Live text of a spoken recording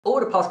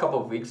Over the past couple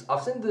of weeks,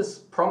 I've seen these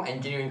prompt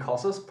engineering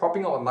courses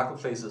popping up on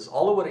marketplaces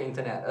all over the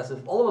internet as if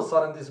all of a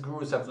sudden these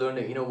gurus have learned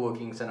the inner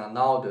workings and are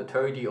now the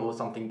authority over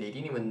something they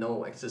didn't even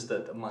know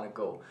existed a month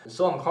ago.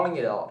 So I'm calling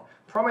it out.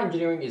 Prompt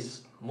engineering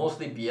is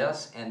mostly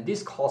BS and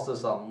these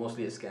courses are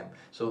mostly a scam,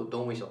 so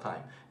don't waste your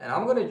time. And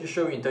I'm going to just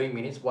show you in 30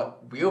 minutes what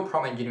real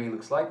prompt engineering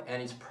looks like,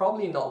 and it's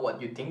probably not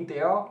what you think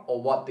they are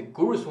or what the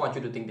gurus want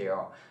you to think they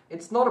are.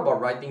 It's not about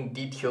writing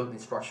detailed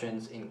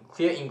instructions in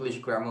clear English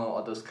grammar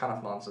or those kind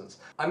of nonsense.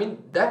 I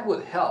mean, that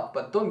would help,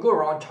 but don't go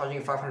around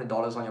charging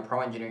 $500 on your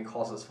prompt engineering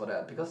courses for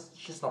that because it's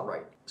just not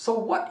right. So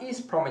what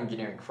is prompt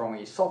engineering from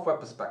a software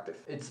perspective?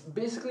 It's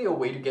basically a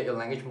way to get your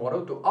language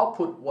model to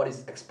output what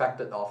is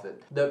expected of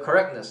it. The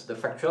correctness, the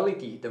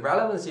factuality, the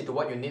relevancy to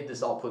what you need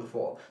this output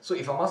for. So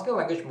if I'm asking a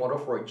language model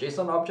for a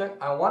JSON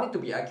object, I want it to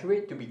be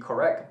accurate, to be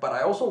correct, but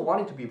I also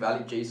want it to be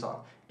valid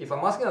JSON. If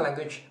I'm asking a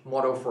language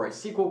model for a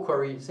SQL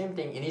query, same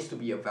thing, it needs to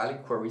be a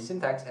valid query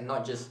syntax and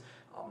not just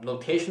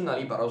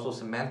notationally but also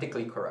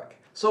semantically correct.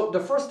 So the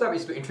first step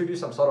is to introduce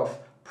some sort of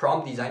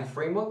prompt design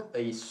framework,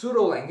 a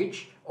pseudo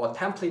language or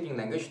templating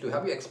language to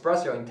help you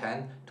express your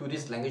intent to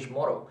this language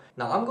model.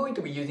 Now I'm going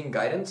to be using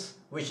Guidance,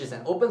 which is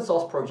an open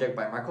source project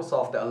by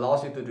Microsoft that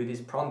allows you to do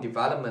this prompt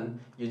development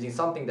using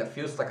something that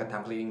feels like a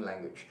templating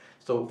language.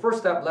 So first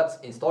step, let's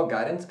install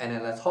Guidance and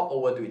then let's hop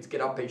over to its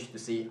GitHub page to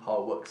see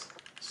how it works.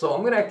 So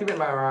I'm going to activate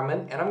my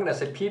environment and I'm going to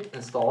say pip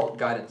install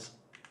Guidance,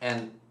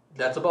 and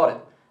that's about it.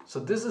 So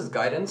this is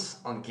Guidance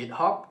on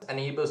GitHub. It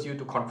enables you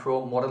to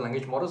control modern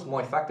language models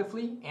more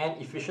effectively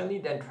and efficiently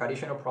than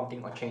traditional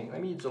prompting or chaining.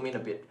 Let me zoom in a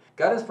bit.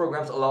 Guidance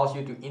programs allows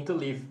you to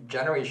interleave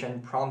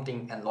generation,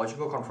 prompting, and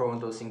logical control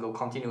into a single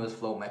continuous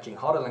flow, matching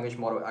how the language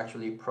model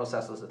actually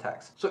processes the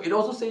text. So it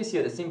also says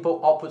here that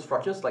simple output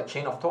structures like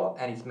chain of thought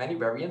and its many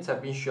variants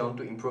have been shown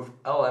to improve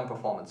LLM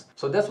performance.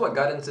 So that's what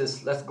Guidance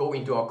is. Let's go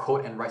into our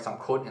code and write some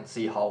code and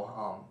see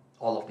how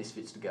all of this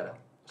fits together.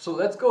 So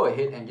let's go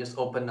ahead and just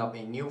open up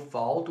a new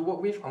file to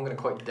work with. I'm going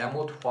to call it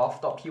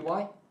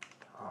demo12.py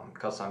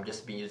because I'm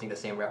just been using the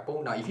same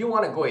repo. Now if you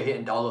want to go ahead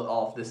and download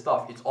all of this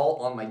stuff, it's all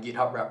on my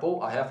GitHub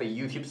repo. I have a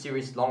YouTube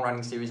series, long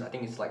running series, I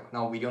think it's like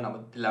now video number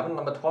 11,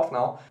 number 12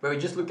 now, where we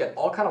just look at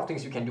all kind of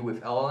things you can do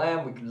with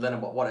LLM. We can learn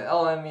about what an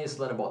LLM is,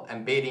 learn about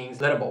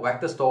embeddings, learn about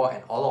vector store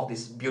and all of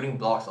these building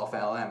blocks of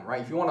an LLM,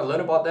 right? If you want to learn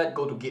about that,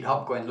 go to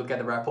GitHub, go and look at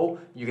the repo.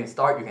 You can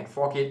start, you can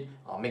fork it,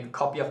 make a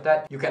copy of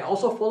that. You can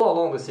also follow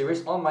along the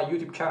series on my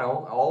YouTube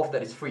channel. All of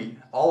that is free.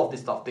 All of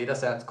this stuff,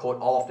 datasets, code,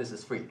 all of this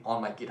is free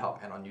on my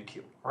GitHub and on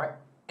YouTube, alright?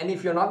 And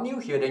if you're not new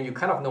here, then you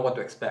kind of know what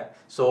to expect.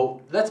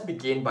 So let's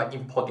begin by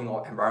importing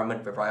our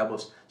environment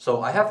variables.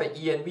 So I have an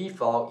env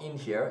file in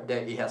here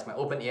that it has my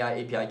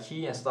OpenAI API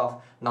key and stuff.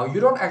 Now you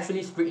don't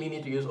actually strictly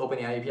need to use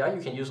OpenAI API.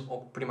 You can use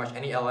pretty much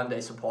any LLM that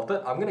is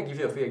supported. I'm going to give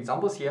you a few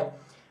examples here.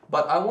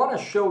 But I want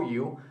to show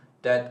you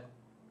that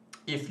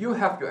if you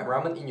have your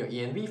environment in your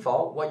env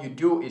file, what you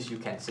do is you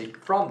can say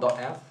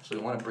from.env, so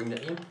you want to bring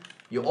that in.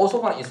 You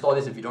also want to install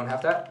this if you don't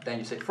have that, then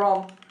you say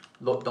from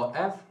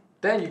load.env,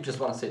 then you just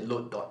want to say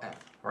load.env,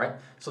 right?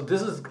 So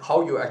this is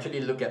how you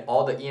actually look at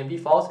all the env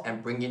files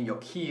and bring in your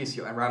keys,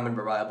 your environment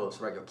variables,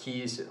 right? Your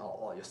keys,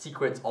 or your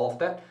secrets, all of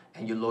that,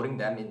 and you're loading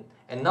them in.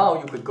 And now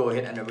you could go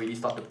ahead and already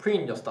start to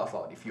print your stuff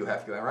out. If you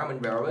have your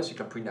environment variables, you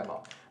can print them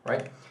out,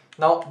 right?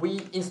 Now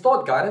we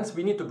installed Guidance,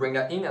 we need to bring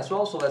that in as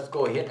well, so let's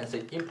go ahead and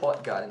say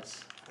import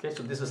Guidance. Okay,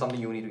 so this is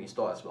something you need to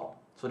install as well.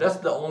 So that's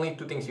the only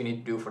two things you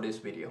need to do for this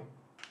video.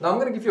 Now I'm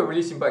going to give you a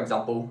really simple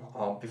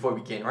example before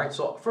we begin, right?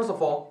 So first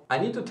of all, I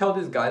need to tell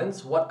this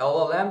Guidance what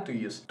LLM to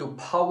use to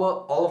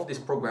power all of these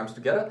programs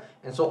together.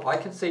 And so I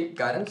can say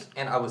Guidance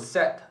and I will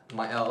set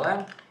my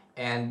LLM.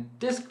 And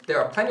there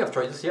are plenty of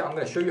choices here. I'm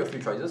going to show you a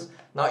few choices.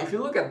 Now if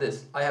you look at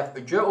this, I have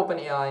Azure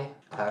OpenAI,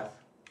 I have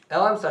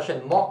LLM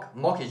session mock.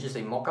 Mock is just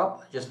a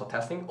mock-up, just for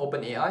testing.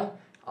 OpenAI,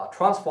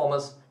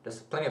 transformers, there's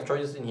plenty of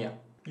choices in here.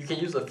 You can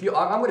use a few.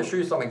 I'm going to show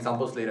you some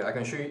examples later. I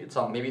can show you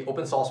some maybe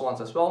open source ones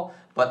as well.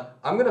 But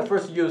I'm going to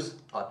first use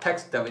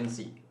Text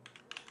DaVinci,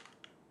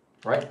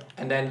 right?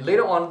 And then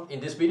later on in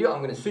this video,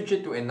 I'm going to switch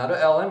it to another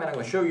LLM and I'm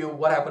going to show you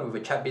what happened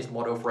with a chat-based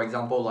model, for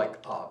example,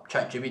 like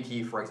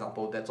ChatGPT, for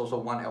example. That's also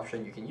one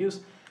option you can use.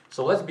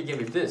 So let's begin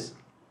with this.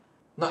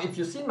 Now, if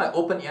you've seen my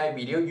OpenAI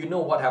video, you know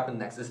what happened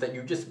next is that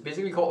you just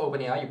basically call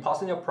OpenAI, you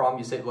pass in your prompt,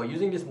 you say, well,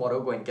 using this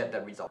model, go and get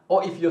that result.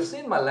 Or if you've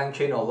seen my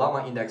LangChain or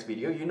Llama Index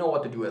video, you know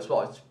what to do as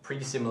well. It's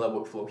pretty similar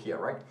workflow here,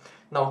 right?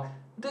 Now,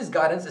 this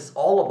Guidance is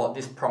all about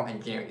this prompt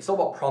engineering. It's all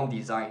about prompt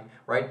design,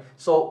 right?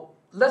 So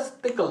let's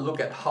take a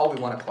look at how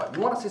we want to call it.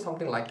 We want to say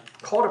something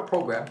like, call the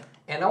program,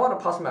 and I want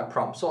to pass in my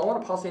prompt. So I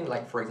want to pass in,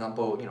 like, for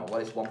example,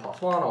 what is 1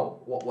 + 1, or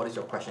what is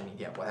your question in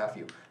here, what have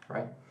you,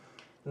 right?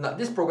 Now,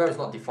 this program is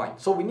not defined,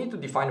 so we need to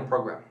define the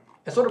program.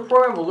 And so the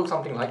program will look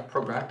something like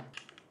program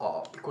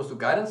equals to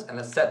Guidance, and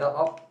let's set that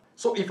up.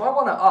 So if I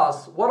want to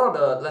ask, what are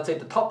the, let's say,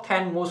 the top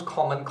 10 most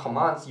common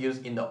commands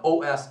used in the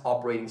OS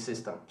operating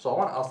system? So I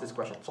want to ask this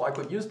question. So I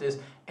could use this,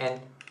 and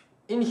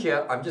in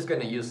here, I'm just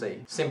going to use a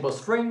simple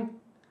string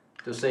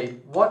to say,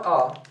 what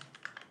are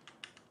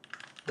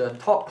the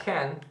top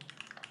 10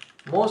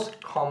 most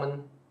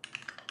common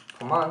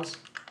commands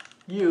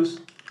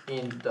used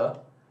in the,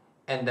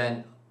 and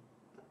then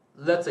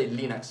let's say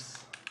Linux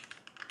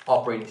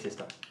operating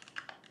system.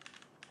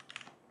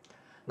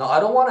 Now I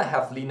don't want to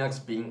have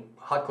Linux being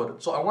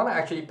hard-coded, so I want to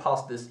actually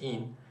pass this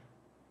in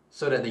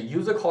so that the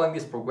user calling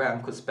this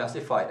program could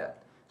specify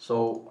that.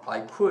 So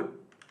I could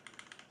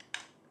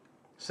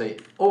say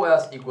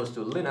OS equals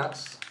to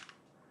Linux,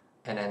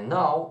 and then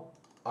now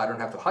I don't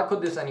have to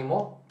hardcode this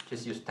anymore,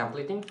 just use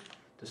templating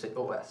to say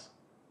OS,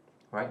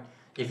 right?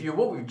 If you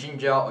work with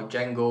Jinja or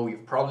Django,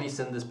 you've probably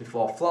seen this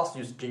before. Flask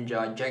uses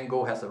Jinja,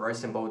 Django has a very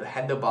simple the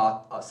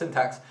handlebar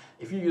syntax.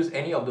 If you use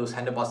any of those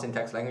handlebar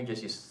syntax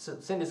languages, you've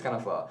seen this kind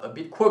of a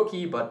bit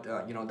quirky, but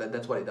you know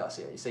that's what it does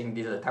here. It's saying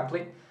this is a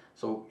template,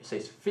 so it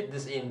says fit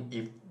this in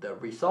if the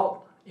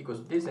result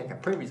equals this, and you can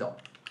print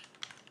result.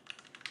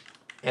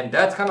 And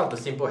that's kind of the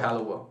simple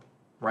hello world,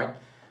 right?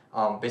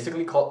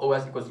 Basically called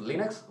OS equals to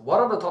Linux. What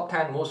are the top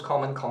 10 most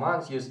common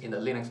commands used in the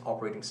Linux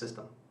operating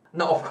system?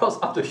 Now, of course,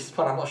 up to this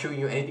point, I'm not showing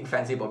you anything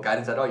fancy about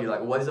guidance at all. You're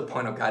like, what is the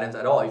point of guidance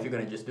at all? If you're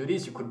going to just do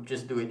this, you could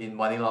just do it in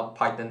vanilla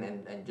Python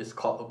and just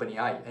call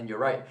OpenAI, and you're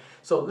right.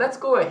 So let's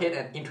go ahead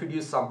and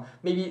introduce some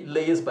maybe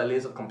layers by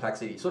layers of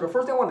complexity. So the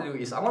first thing I want to do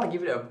is I want to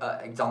give you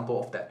an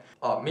example of that.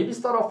 Maybe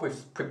start off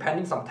with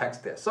prepending some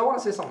text there. So I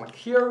want to say something like,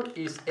 here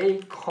is a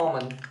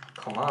common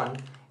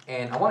command,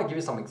 and I want to give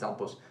you some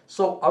examples.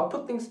 So I'll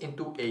put things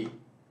into a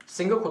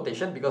single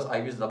quotation because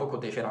I use double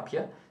quotation up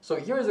here. So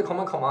here is a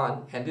common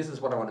command, and this is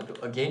what I want to do.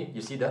 Again,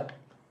 you see the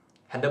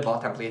handlebar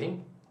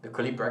templating, the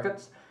curly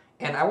brackets,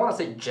 and I want to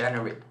say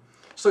generate.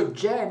 So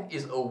gen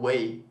is a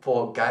way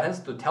for guidance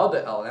to tell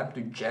the LLM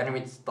to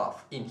generate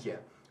stuff in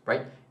here,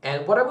 right?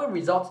 And whatever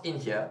results in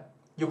here,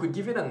 you could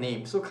give it a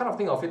name. So kind of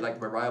think of it like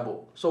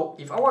variable. So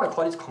if I want to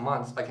call these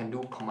commands, I can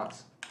do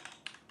commands.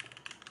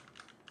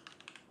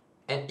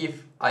 And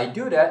if I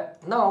do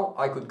that, now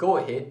I could go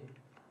ahead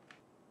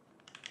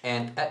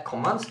and add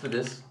commands to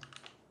this.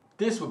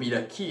 This will be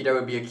the key. There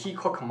will be a key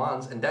called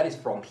commands, and that is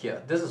from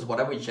here. This is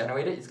whatever we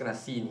generated, it's gonna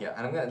see in here.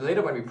 And I'm gonna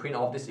later when we print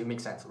off this, it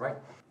makes sense, right?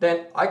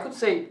 Then I could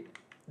say,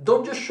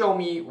 don't just show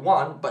me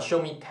one, but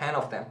show me 10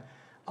 of them.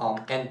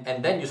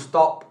 And then you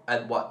stop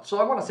at what? So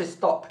I want to say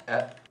stop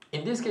at,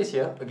 in this case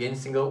here, again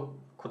single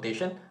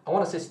quotation. I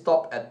want to say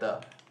stop at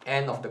the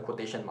end of the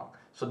quotation mark.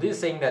 So this is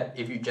saying that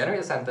if you generate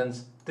a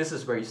sentence, this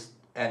is where you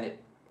end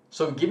it.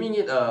 So giving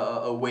it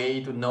a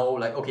way to know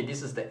like, okay,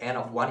 this is the end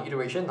of one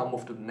iteration, now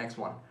move to the next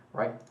one,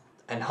 right?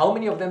 And how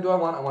many of them do I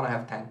want? I want to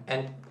have 10.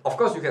 And of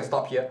course you can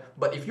stop here,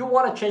 but if you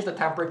want to change the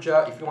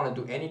temperature, if you want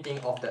to do anything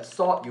of that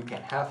sort, you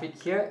can have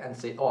it here and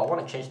say, oh, I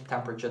want to change the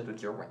temperature to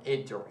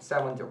 0.8,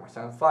 0.7,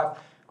 0.75.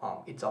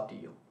 It's up to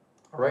you.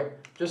 Alright,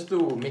 just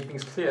to make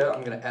things clear,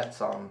 I'm going to add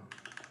some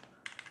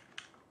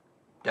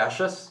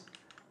dashes,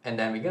 and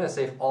then we're going to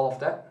save all of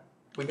that.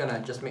 We're going to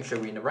just make sure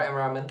we're in the right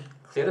environment,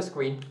 clear the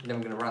screen, and then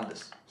we're going to run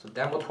this. So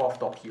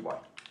demo12.py.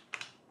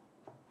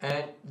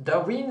 And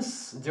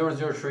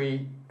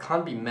Davins003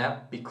 can't be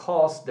mapped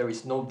because there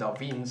is no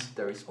Davins,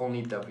 there is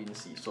only Da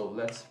Vinci. So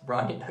let's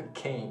run it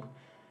again.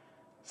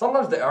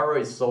 Sometimes the error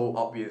is so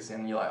obvious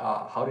and you're like,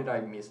 how did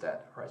I miss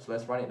that? Alright, so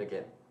let's run it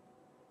again.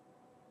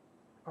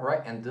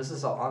 Alright, and this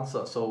is our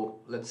answer. So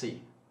let's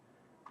see.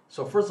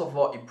 So first of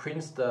all, it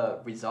prints the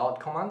result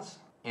commands.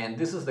 And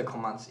this is the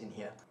commands in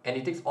here. And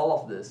it takes all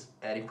of this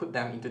and it put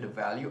them into the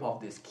value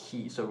of this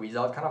key. So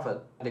result kind of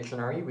a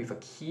dictionary with a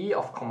key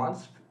of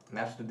commands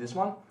maps to this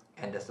one,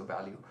 and that's the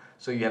value.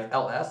 So you have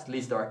ls,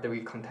 list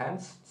directory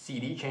contents,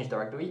 cd, change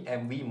directory,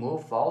 mv,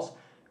 move files,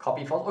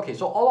 copy files. Okay,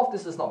 so all of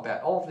this is not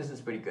bad. All of this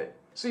is pretty good.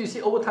 So you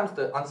see over time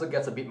the answer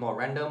gets a bit more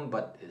random,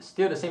 but it's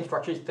still the same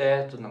structure is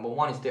there. So number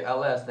one is still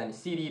ls, then it's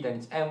cd, then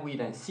it's mv,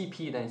 then it's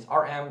cp, then it's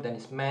rm, then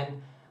it's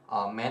man.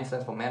 Man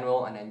stands for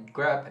manual, and then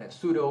grep, and then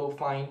sudo,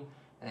 find,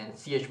 and then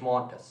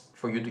chmod, that's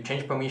for you to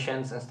change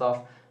permissions and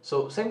stuff.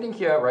 So same thing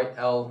here, right?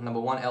 Number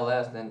one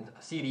ls, then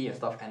cd and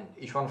stuff, and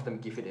each one of them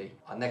give it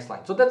a next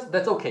line. So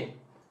that's okay.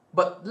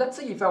 But let's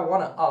say if I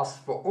want to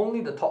ask for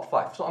only the top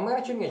 5. So I'm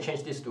actually going to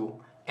change this to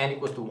n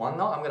equals to 1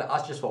 now. I'm going to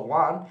ask just for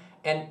 1.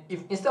 And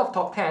if instead of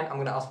top 10, I'm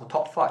going to ask for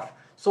top 5.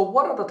 So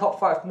what are the top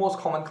 5 most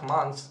common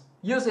commands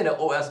used in the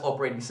OS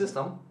operating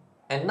system?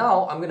 And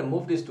now I'm going to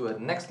move this to a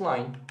next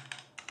line.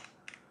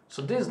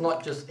 So this is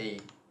not just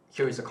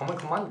here is a common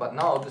command, but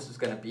now this is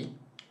going to be,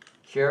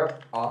 here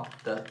are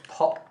the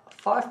top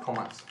 5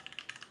 commands,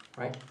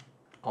 right?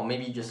 Or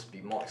maybe just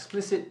be more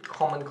explicit,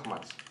 common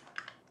commands.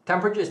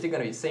 Temperature is still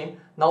going to be the same.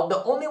 Now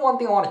the only one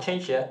thing I want to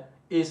change here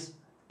is,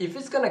 if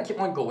it's going to keep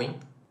on going,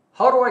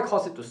 how do I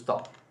cause it to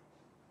stop?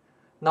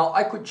 Now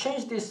I could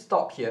change this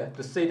stop here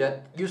to say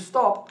that you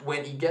stop when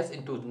it gets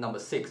into number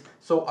 6.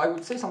 So I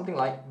would say something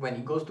like when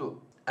it goes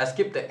to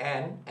skip the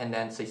n and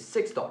then say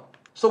 6 dot.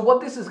 So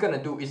what this is going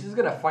to do is it's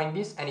going to find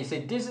this and it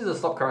say this is a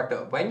stop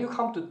character. When you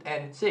come to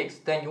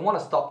n6, then you want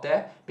to stop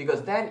there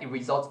because then it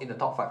results in the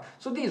top 5.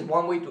 So this is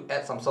one way to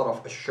add some sort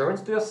of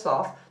assurance to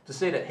yourself to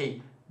say that,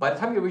 hey, by the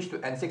time you reach to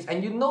n6,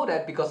 and you know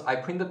that because I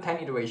printed 10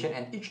 iteration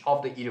and each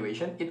of the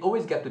iteration, it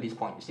always gets to this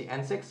point. You see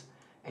n6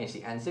 and you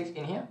see n6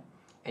 in here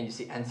and you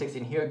see n6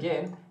 in here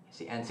again, you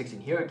see n6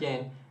 in here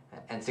again,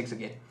 and n6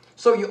 again.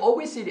 So you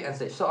always see the end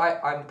stage. So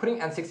I'm putting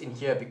N6 in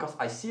here because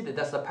I see that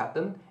that's the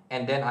pattern,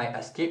 and then I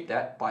escape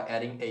that by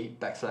adding a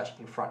backslash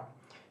in front.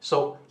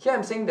 So here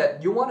I'm saying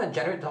that you want to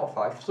generate the top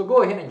 5, so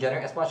go ahead and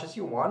generate as much as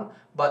you want,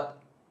 but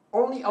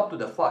only up to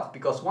the 5,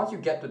 because once you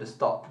get to the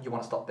stop, you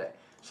want to stop there.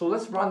 So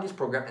let's run this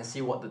program and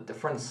see what the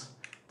difference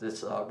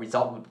this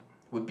result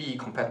would be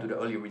compared to the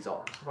earlier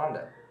result. Let's run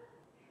that.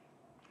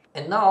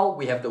 And now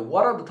we have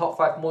what are the top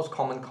 5 most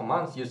common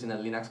commands used in a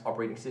Linux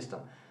operating system.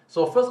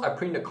 So first I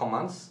print the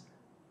commands.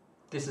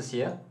 This is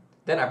here.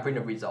 Then I print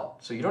the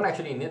result. So you don't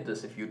actually need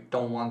this if you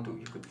don't want to.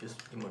 You could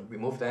just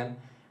remove them.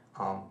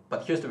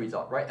 But here's the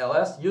result, right?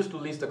 ls used to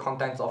list the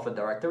contents of a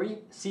directory.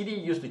 cd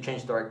used to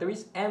change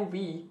directories.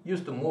 mv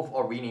used to move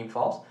or rename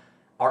files.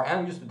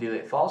 rm used to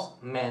delete files.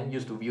 man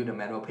used to view the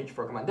manual page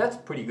for a command. That's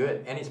pretty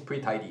good, and it's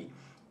pretty tidy.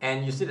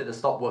 And you see that the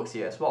stop works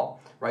here as well,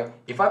 right?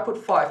 If I put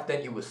 5,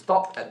 then it would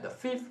stop at the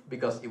 5th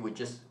because it would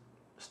just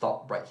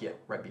stop right here,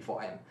 right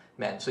before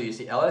man. So you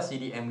see ls,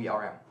 cd, mv,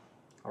 rm.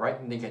 Alright,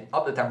 and then you can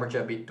up the temperature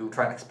a bit to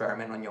try and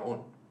experiment on your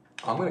own.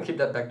 I'm going to keep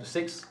that back to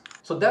 6.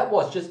 So that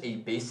was just a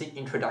basic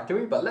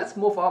introductory, but let's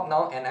move up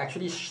now and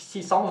actually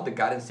see some of the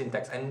guidance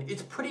syntax. And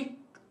it's pretty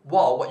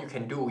wow what you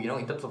can do, you know,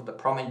 in terms of the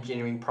prompt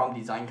engineering, prompt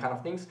design kind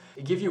of things.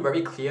 It gives you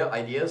very clear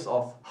ideas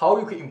of how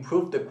you can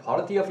improve the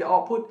quality of your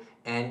output,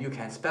 and you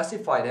can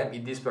specify them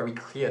in this very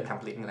clear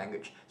templating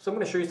language. So I'm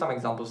going to show you some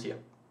examples here.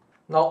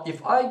 Now,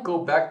 if I go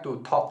back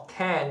to top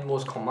 10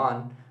 most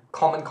common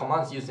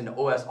commands used in the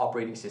OS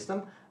operating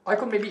system, I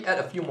could maybe add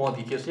a few more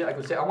details here. I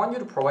could say I want you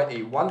to provide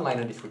a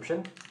one-liner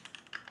description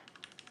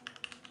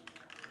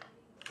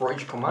for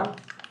each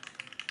command,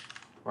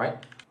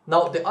 right?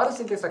 Now, the other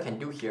syntax I can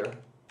do here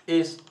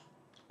is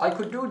I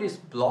could do this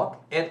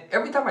block, and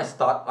every time I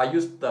start, I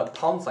use the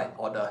pound sign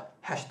or the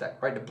hashtag,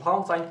 right? The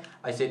pound sign,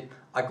 I said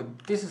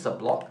this is a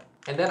block,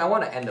 and then I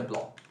want to end the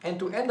block. And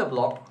to end the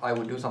block, I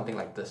would do something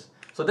like this.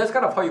 So that's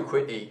kind of how you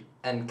create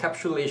an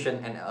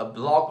encapsulation and a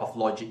block of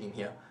logic in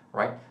here,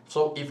 right?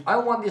 So if I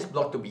want this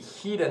block to be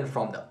hidden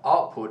from the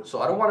output,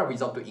 so I don't want a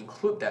result to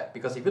include that,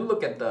 because if you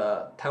look at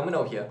the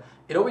terminal here,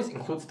 it always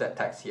includes that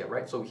text here,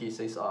 right? So he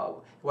says,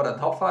 what are the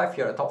top 5?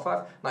 Here are the top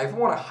 5. Now, if I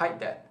want to hide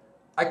that,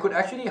 I could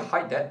actually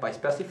hide that by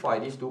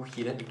specifying these two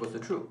hidden equals to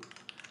true.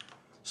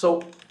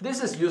 So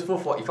this is useful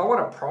for if I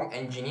want to prompt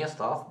engineer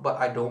stuff, but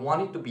I don't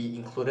want it to be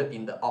included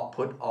in the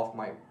output of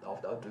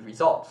the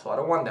result. So I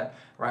don't want that,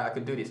 right? I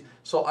could do this.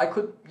 So I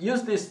could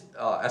use this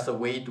as a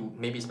way to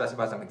maybe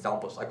specify some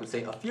examples. I could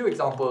say a few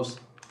examples,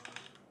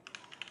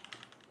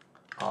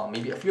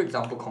 maybe a few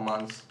example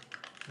commands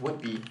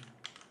would be.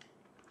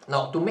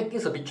 Now, to make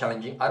this a bit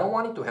challenging, I don't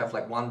want it to have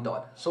like one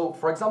dot. So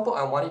for example,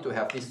 I want it to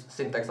have this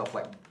syntax of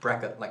like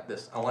bracket like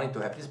this. I want it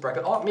to have this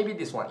bracket, or maybe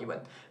this one even,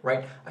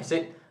 right? I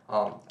said,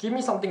 give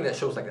me something that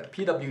shows like that.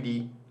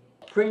 pwd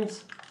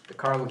prints the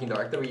current working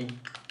directory,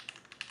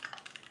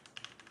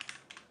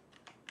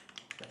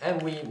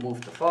 and we move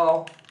the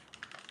file.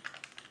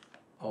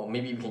 Or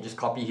maybe we can just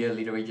copy here,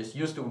 literally just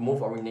use to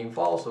move or rename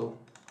files. So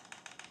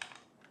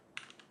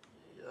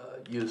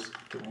use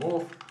to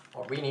move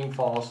or rename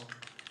files.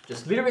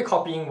 Just literally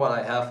copying what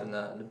I have in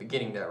the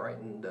beginning there, right,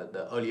 in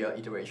the earlier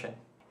iteration.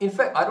 In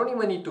fact, I don't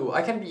even need to,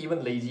 I can be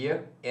even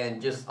lazier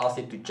and just ask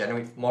it to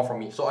generate more from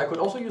me. So I could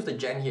also use the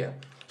gen here.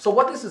 So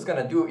what this is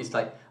going to do is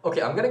like,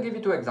 okay, I'm going to give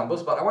you 2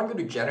 examples, but I want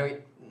you to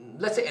generate,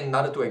 let's say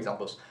another 2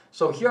 examples.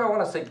 So here I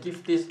want to say,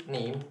 give this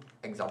name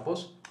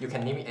examples. You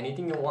can name it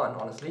anything you want,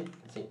 honestly.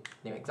 Let's say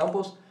name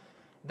examples.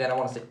 Then I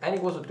want to say n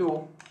equals to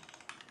 2.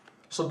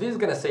 So this is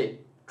going to say,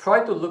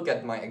 try to look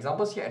at my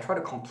examples here and try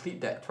to complete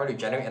that, try to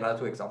generate another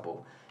 2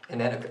 examples. And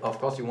then, of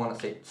course, you want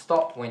to say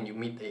stop when you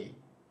meet a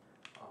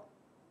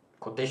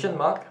quotation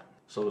mark.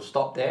 So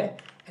stop there.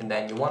 And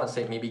then you want to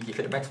say maybe give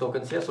it max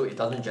tokens here so it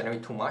doesn't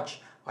generate too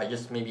much. I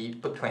just maybe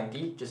put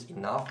 20, just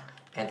enough.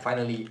 And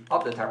finally,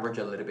 up the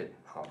temperature a little bit,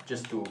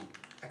 just to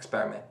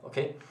experiment,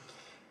 okay?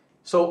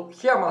 So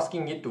here I'm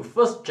asking it to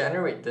first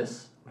generate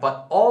this,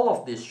 but all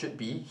of this should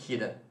be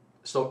hidden.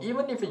 So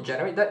even if it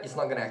generates that, it's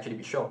not going to actually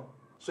be shown.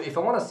 So if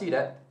I want to see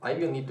that, I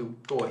will need to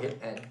go ahead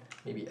and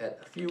maybe add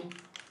a few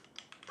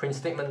print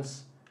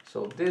statements.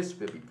 So this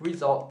will be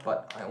result,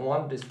 but I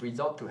want this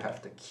result to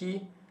have the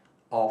key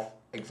of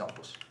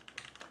examples.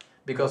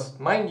 Because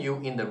mind you,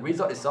 in the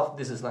result itself,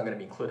 this is not going to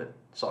be included.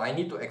 So I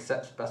need to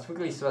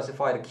specifically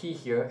specify the key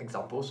here,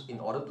 examples, in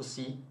order to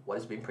see what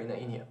is being printed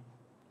in here.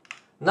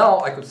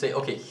 Now I could say,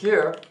 okay,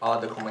 here are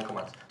the command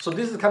commands. So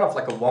this is kind of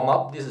like a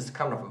warm-up. This is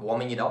kind of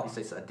warming it up. It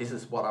says, this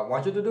is what I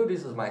want you to do.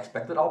 This is my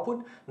expected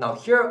output. Now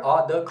here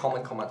are the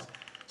command commands.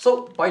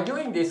 So by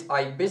doing this,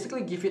 I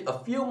basically give it a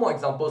few more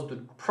examples to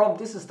prompt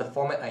this is the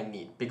format I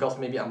need, because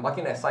maybe I'm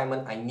marking an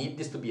assignment, I need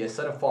this to be a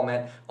certain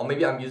format, or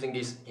maybe I'm using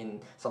this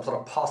in some sort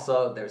of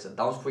parser, there's a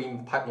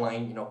downstream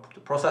pipeline, you know, to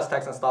process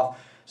text and stuff.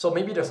 So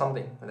maybe there's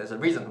something, there's a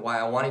reason why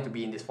I want it to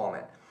be in this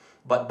format.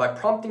 But by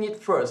prompting it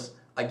first,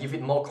 I give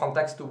it more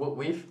context to work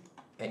with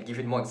and give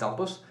it more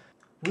examples.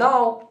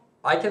 Now,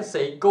 I can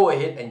say go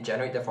ahead and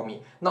generate that for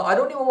me. Now I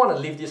don't even want to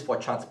leave this for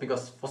chance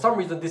because for some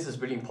reason this is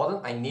really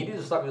important. I need it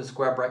to start with a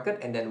square bracket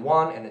and then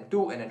 1 and then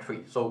 2 and then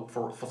 3. So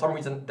for some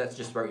reason that's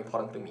just very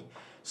important to me.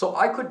 So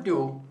I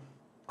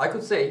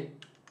could say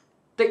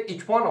take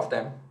each one of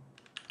them,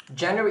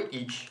 generate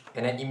each,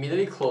 and then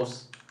immediately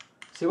close.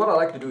 See, what I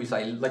like to do is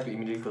I like to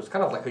immediately close,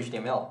 kind of like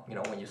HTML. You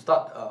know, when you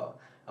start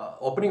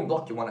opening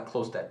block, you want to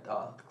close that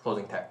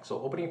closing tag.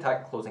 So opening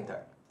tag, closing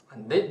tag.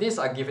 And this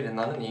I give it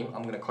another name.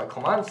 I'm going to call it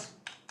commands.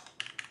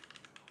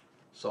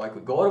 So I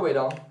could go all the way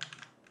down,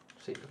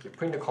 say, okay,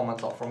 print the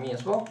comments out for me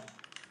as well.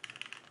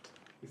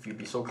 If you'd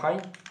be so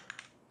kind,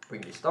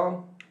 bring this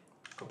down,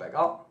 go back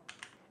up.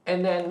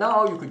 And then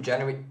now you could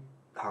generate,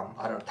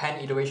 I don't know,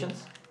 10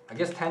 iterations. I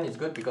guess 10 is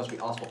good because we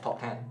asked for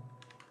top 10.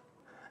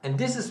 And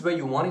this is where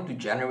you wanted to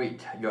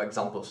generate your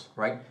examples,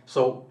 right?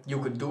 So you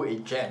could do a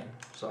gen.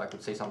 So I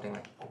could say something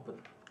like open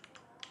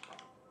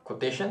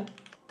quotation.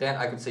 Then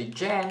I could say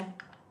gen,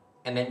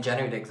 and then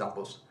generate the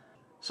examples.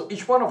 So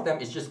each one of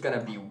them is just going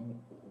to be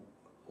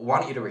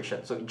one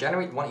iteration. So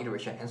generate one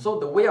iteration. And so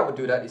the way I would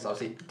do that is I'll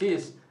say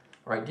this,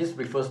 right? This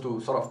refers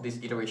to sort of this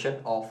iteration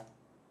of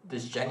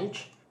this gen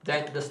each.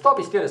 Then the stop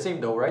is still the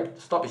same though, right?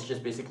 Stop is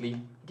just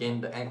basically,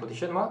 again, the end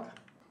quotation mark.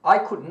 I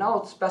could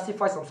now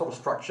specify some sort of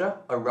structure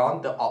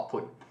around the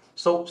output.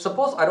 So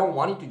suppose I don't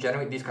want it to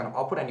generate this kind of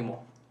output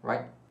anymore,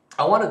 right?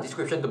 I want a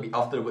description to be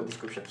after the word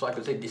description. So I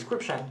could say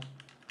description.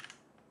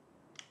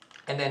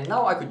 And then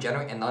now I could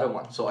generate another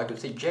one. So I could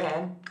say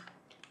gen,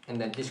 and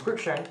then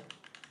description,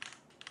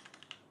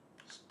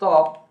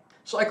 stop.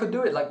 So I could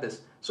do it like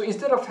this. So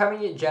instead of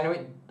having it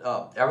generate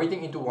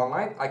everything into one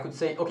line, I could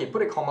say, okay,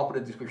 put a comma, put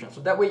a description.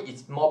 So that way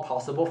it's more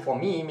possible for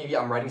me. Maybe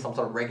I'm writing some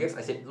sort of regex.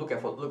 I said, look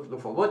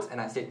for words, and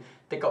I said,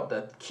 take out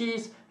the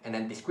keys, and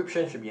then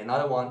description should be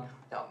another one.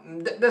 Now,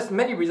 there's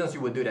many reasons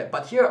you would do that,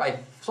 but here I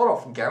sort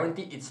of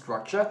guarantee its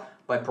structure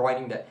by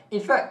providing that.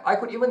 In fact, I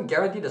could even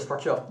guarantee the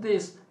structure of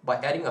this by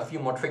adding a few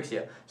more tricks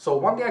here. So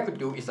one thing I could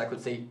do is I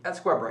could say add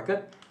square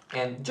bracket,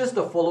 and just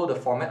to follow the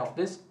format of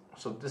this.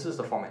 So this is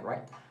the format,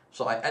 right?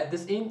 So I add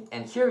this in,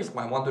 and here is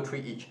my 1, 2,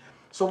 3 each.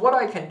 So what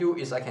I can do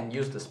is I can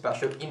use the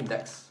special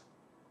index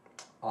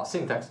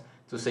syntax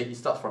to say it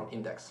starts from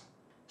index.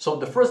 So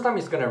the first time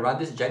it's going to run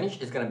this gen each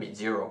is going to be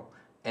 0,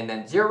 and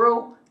then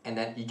 0, and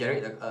then you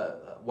generate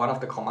one of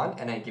the command,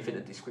 and then give it a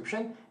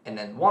description, and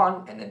then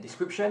 1, and then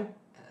description,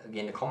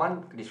 again the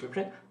command,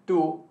 description,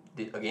 2,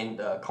 again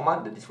the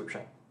command, the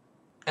description.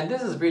 And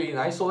this is really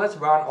nice. So let's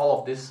run all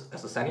of this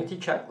as a sanity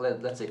check.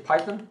 Let's say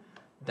Python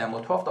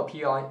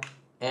demo12.py,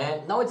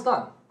 and now it's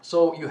done.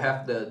 So you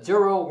have the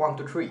 0, 1,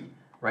 2, 3,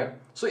 right?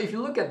 So if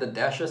you look at the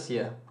dashes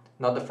here,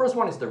 now the first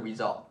one is the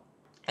result.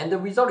 And the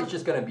result is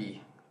just going to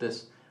be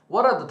this.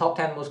 What are the top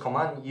 10 most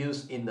command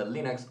used in the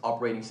Linux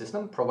operating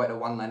system? Provide a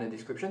one-liner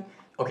description.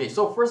 Okay,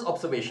 so first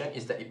observation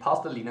is that it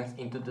passed the Linux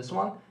into this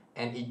one,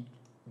 and it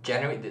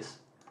generates this.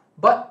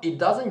 But it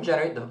doesn't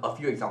generate a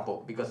few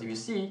examples, because if you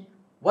see,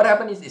 what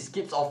happened is it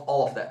skips off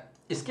all of that.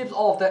 It skips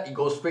all of that, it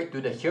goes straight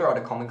to the here are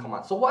the common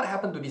commands. So what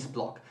happened to this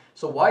block?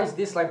 So why is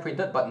this line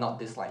printed but not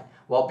this line?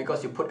 Well,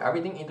 because you put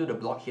everything into the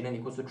block hidden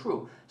equals to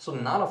true. So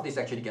none of this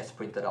actually gets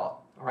printed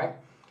out, alright?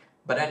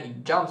 But then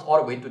it jumps all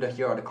the way to the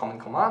here are the common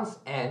commands,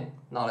 and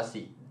now let's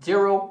see,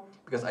 0,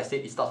 because I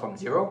said it starts from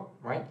 0,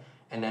 right?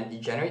 And then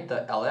it generates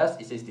the ls,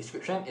 it says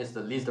description is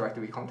the list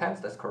directory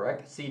contents, that's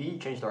correct. cd,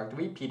 change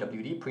directory,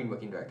 pwd, print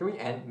working directory,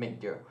 and make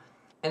dir.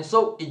 And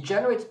so it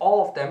generates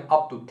all of them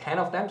up to 10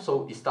 of them,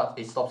 so it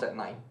stops at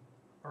 9.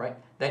 Alright,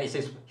 then it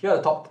says here are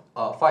the top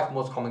 5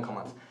 most common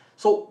commands.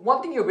 So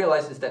one thing you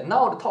realize is that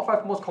now the top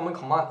 5 most common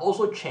command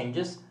also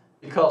changes,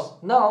 because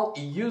now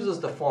it uses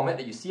the format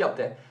that you see up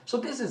there. So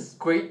this is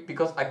great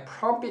because I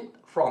prompt it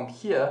from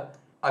here,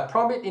 I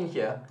prompt it in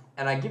here,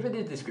 and I give it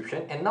this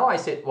description, and now I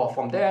said, well,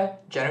 from there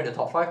generate the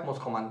top 5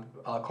 most command,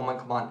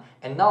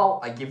 and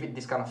now I give it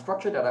this kind of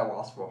structure that I will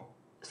ask for.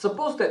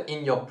 Suppose that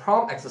in your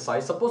prompt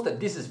exercise, suppose that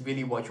this is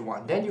really what you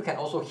want, then you can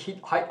also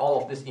hide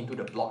all of this into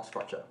the block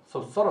structure.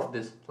 So sort of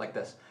this, like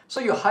this.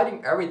 So you're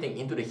hiding everything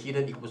into the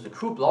hidden equals the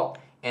true block,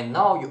 and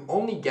now you're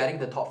only getting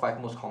the top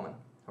 5 most common,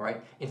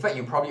 right? In fact,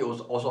 you probably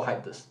also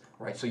hide this,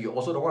 right? So you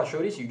also don't want to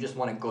show this, you just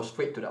want to go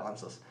straight to the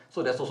answers.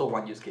 So that's also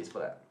one use case for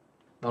that.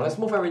 Now let's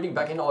move everything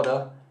back in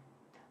order.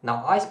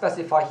 Now I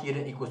specify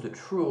hidden equals to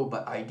true,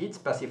 but I did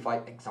specify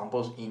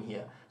examples in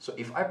here. So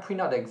if I print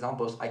out the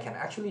examples, I can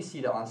actually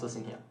see the answers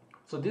in here.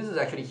 So this is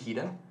actually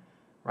hidden,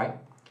 right?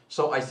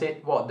 So I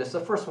said, well, this is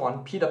the first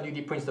one,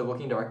 pwd prints the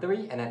working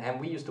directory, and then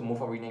mv used to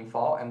move or rename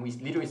file, and we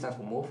literally stands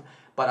for move.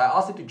 But I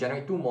asked it to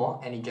generate 2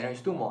 more, and it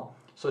generates 2 more.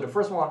 So the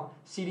first one,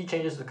 cd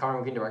changes the current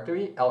working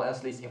directory,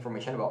 ls lists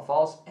information about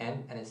files,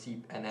 and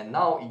then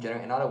now it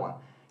generates another one.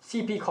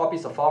 cp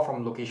copies a file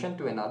from location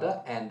to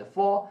another, and the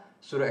 4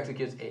 sudo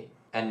executes a,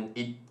 and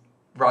it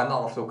runs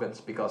out of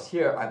tokens, because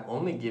here I'm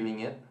only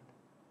giving it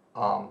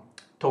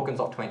tokens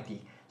of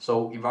 20.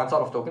 So it runs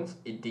out of tokens,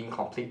 it didn't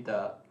complete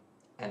the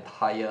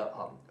entire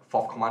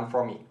 4th command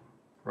for me,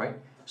 right?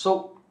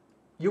 So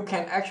you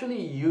can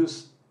actually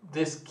use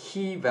this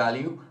key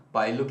value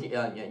by looking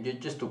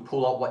just to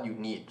pull out what you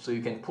need. So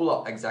you can pull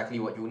out exactly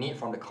what you need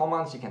from the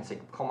commands. You can say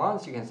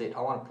commands, you can say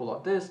I want to pull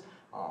out this,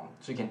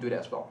 so you can do that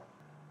as well.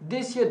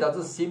 This here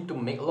doesn't seem to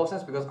make a lot of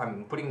sense because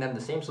I'm putting them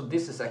the same, so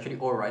this is actually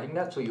overriding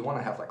that, so you want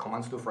to have like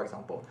commands too, for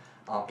example.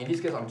 In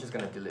this case, I'm just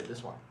going to delete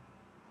this one.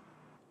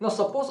 Now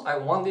suppose I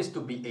want this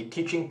to be a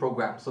teaching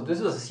program. So this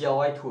is a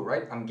CLI tool,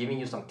 right? I'm giving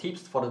you some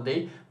tips for the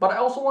day, but I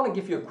also want to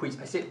give you a quiz.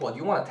 I said, well, do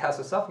you want to test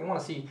yourself? You want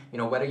to see,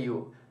 whether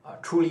you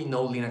truly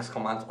know Linux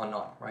commands or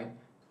not, right?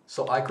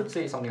 So I could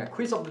say something like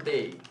quiz of the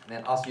day, and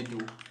then ask you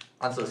to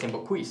answer a simple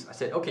quiz. I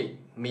said, okay,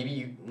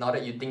 maybe now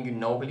that you think you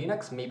know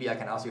Linux, maybe I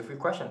can ask you a few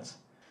questions.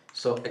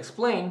 So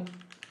explain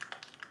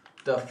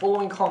the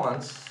following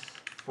commands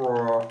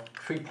for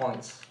 3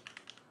 points.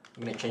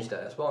 I'm going to change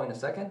that as well in a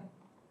second.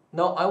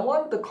 Now I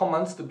want the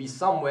commands to be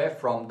somewhere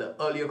from the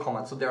earlier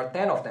commands. So there are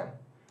 10 of them.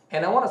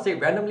 And I want to say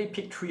randomly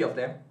pick 3 of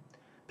them.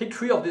 Pick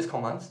 3 of these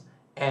commands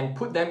and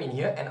put them in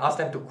here and ask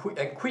them to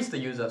quiz the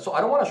user. So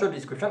I don't want to show the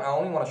description, I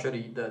only want to show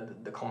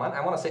the command.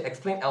 I want to say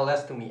explain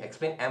ls to me,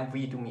 explain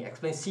mv to me,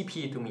 explain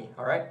cp to me,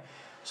 alright?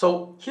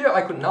 So here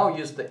I could now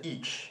use the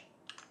each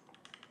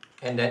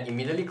and then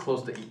immediately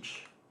close the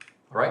each,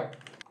 alright?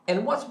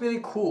 And what's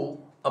really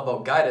cool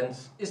about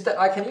guidance is that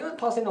I can even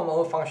pass in a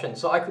normal function.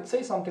 So I could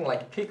say something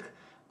like pick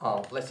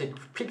let's say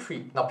pick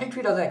 3. Now pick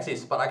 3 doesn't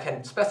exist, but I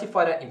can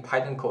specify that in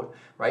Python code,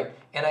 right?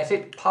 And I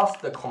said pass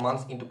the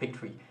commands into pick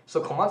 3.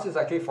 So commands is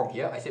actually from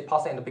here. I said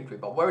pass it into pick 3,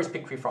 but where is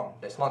pick 3 from?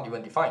 That's not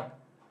even defined.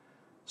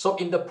 So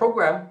in the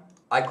program,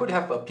 I could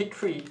have a pick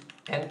 3,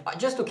 and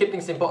just to keep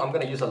things simple, I'm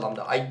going to use a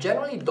lambda. I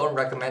generally don't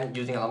recommend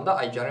using a lambda.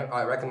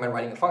 I recommend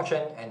writing a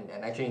function and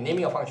actually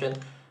naming a function.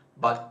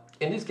 But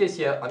in this case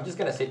here, I'm just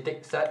going to say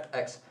take set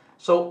x.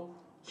 So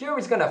here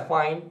it's going to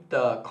find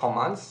the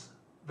commands,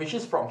 which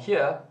is from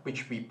here,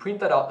 which we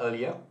printed out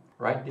earlier,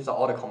 right? These are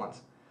all the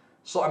commands.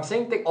 So I'm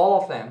saying take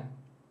all of them,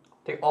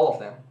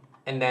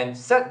 and then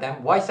set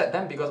them. Why set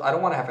them? Because I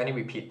don't want to have any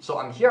repeat. So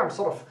I'm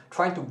sort of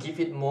trying to give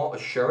it more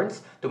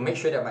assurance to make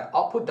sure that my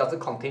output doesn't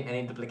contain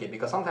any duplicate,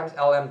 because sometimes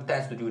LLM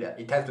tends to do that.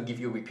 It tends to give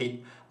you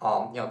repeat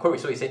query.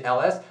 So you say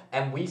ls,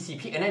 mv,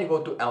 cp, and then you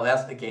go to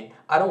ls again.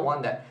 I don't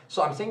want that.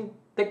 So I'm saying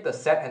take the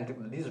set,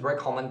 and this is very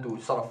common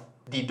to sort of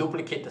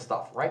deduplicate the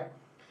stuff, right?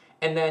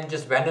 And then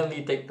just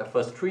randomly take the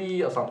first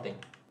 3 or something.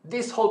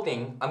 This whole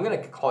thing, I'm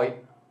going to call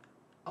it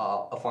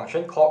a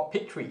function called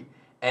pick3,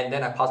 and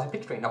then I pass it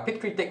pick3. Now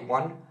pick3 take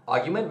one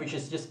argument, which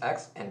is just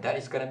x, and that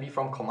is going to be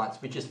from commands,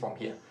 which is from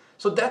here.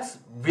 So that's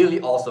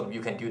really awesome. You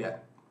can do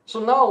that.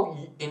 So now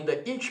in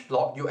the each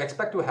block, you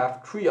expect to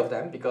have 3 of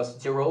them, because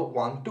 0,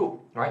 1, 2,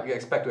 right? You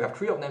expect to have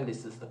 3 of them.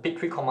 This is the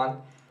pick3 command,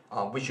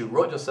 which you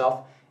wrote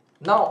yourself.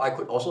 Now I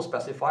could also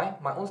specify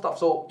my own stuff.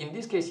 So in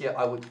this case here,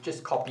 I would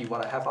just copy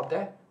what I have up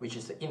there, which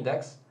is the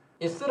index.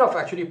 Instead of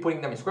actually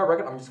putting them in square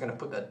bracket, I'm just going to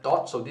put a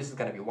dot. So this is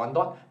going to be 1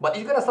 dot. But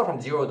it's going to start from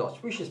 0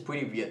 dots, which is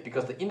pretty weird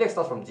because the index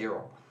starts from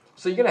 0.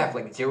 So you're going to have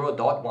like 0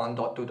 dot, 1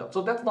 dot, 2 dot.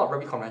 So that's not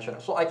very conventional.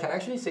 So I can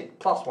actually say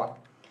plus 1.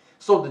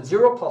 So the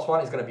 0 plus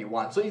 1 is going to be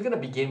 1. So it's going to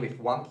begin with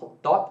 1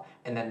 dot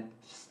and then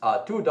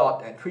 2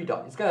 dot and 3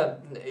 dot.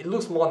 It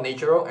looks more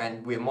natural,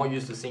 and we're more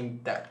used to seeing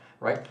that,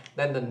 right?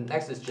 Then the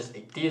next is just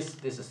a this.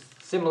 This is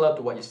similar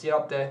to what you see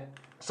up there.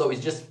 So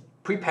it's just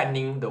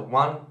prepending the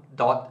 1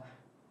 dot,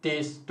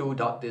 this, 2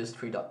 dot, this,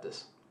 3 dot,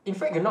 this. In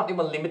fact, you're not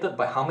even limited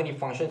by how many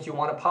functions you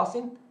want to pass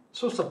in.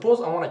 So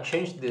suppose I want to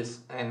change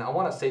this, and I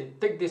want to say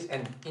take this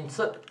and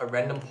insert a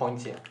random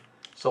point here.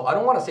 So I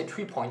don't want to say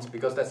 3 points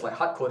because that's like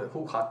hard-coded,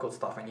 who hard-code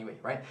stuff anyway,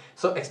 right?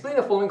 So explain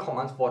the following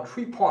commands for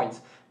 3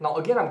 points. Now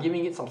again, I'm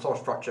giving it some sort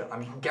of structure.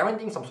 I'm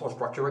guaranteeing some sort of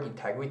structural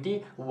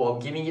integrity while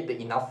giving it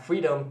the enough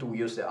freedom to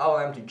use the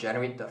LLM to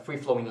generate the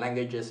free-flowing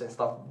languages and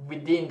stuff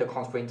within the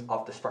constraints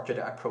of the structure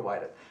that I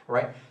provided,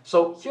 right?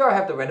 So here I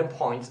have the random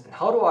points, and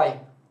how do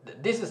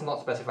this is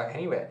not specified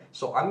anywhere.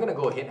 So I'm going to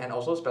go ahead and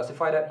also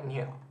specify that in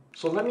here.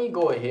 So let me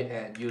go ahead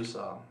and use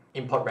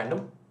import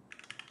random.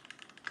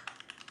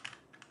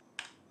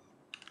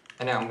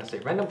 And then I'm going to say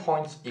random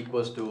points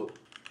equals to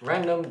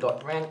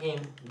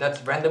random.ranIn.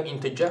 That's random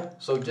integer.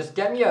 So just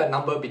get me a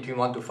number between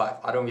 1 to 5.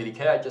 I don't really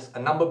care. Just a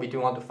number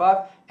between 1 to 5.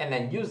 And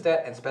then use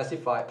that and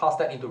specify, pass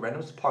that into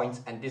random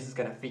points. And this is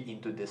going to fit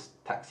into this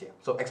text here.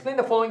 So explain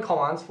the following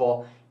commands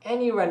for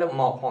any random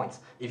amount of points.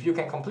 If you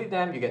can complete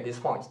them, you get these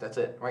points. That's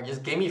it, right?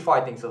 Just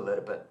gamify things a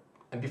little bit.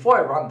 And before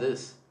I run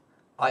this,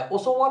 I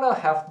also want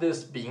to have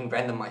this being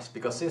randomized,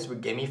 because since we're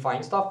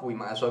gamifying stuff, we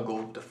might as well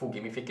go the full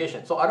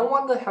gamification. So I don't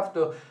want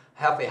to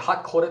have a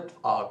hard-coded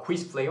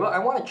quiz flavor. I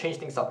want to change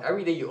things up.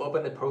 Every day you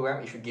open the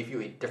program, it should give you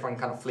a different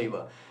kind of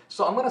flavor.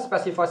 So I'm going to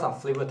specify some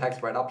flavor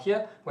text right up here.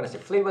 I'm going to say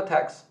flavor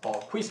text or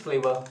quiz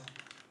flavor.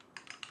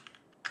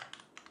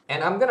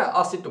 And I'm going to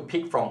ask it to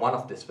pick from one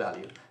of this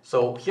value.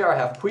 So here I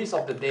have quiz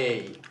of the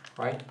day,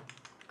 right?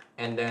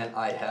 And then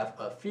I have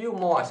a few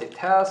more. I say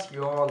test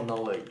your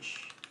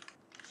knowledge.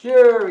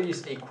 Here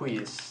is a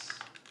quiz.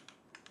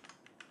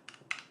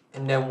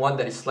 And then one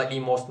that is slightly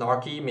more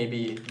snarky,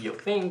 maybe you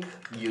think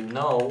you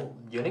know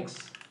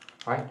Unix,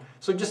 right?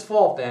 So just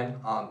 4 of them.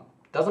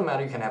 Doesn't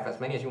matter, you can have as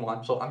many as you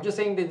want. So I'm just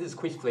saying this is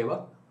quiz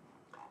flavor.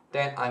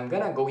 then I'm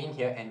gonna go in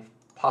here and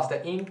pass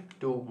that in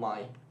to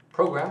my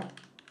program.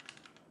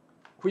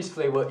 Quiz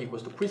flavor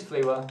equals to quiz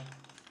flavor.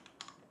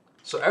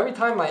 So every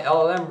time my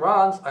LLM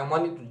runs, I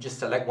want it to just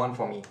select one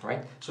for me,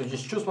 right? So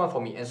just choose one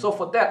for me. And so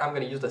for that, I'm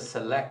going to use the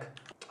select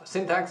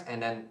syntax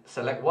and then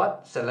select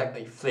what? Select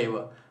a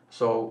flavor.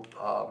 So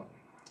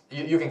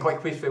you can call it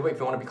quiz flavor if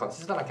you want to be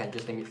consistent. I can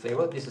just name it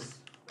flavor. This is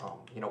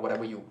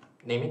whatever you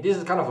name it. This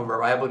is kind of a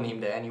variable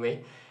name there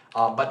anyway.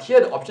 But here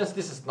the options,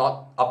 this is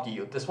not up to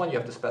you. This one you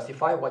have to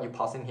specify what you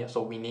pass in here.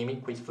 So we name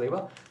it quiz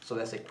flavor. So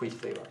let's say quiz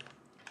flavor.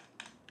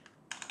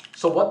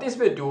 So what this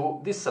will do,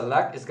 this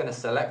select is going to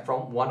select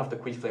from one of the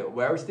quiz flavor.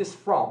 Where is this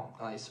from?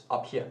 It's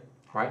up here,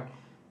 right?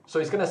 So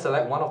it's going to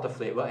select one of the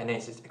flavor and then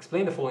it says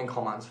explain the following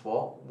commands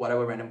for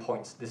whatever random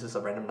points. This is a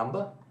random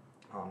number.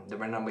 The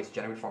random number is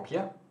generated from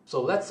here.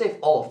 So let's save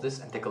all of this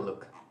and take a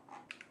look.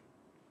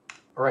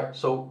 Alright,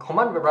 so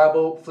command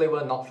variable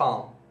flavor not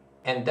found.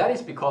 And that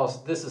is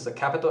because this is a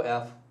capital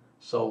F.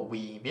 So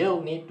we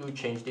will need to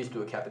change this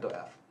to a capital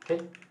F.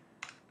 Okay,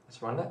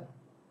 let's run that.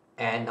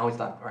 And now it's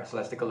done. Alright, so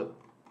let's take a look.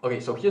 Okay,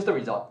 so here's the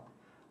result.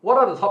 What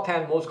are the top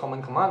 10 most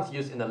common commands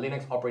used in the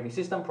Linux operating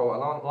system?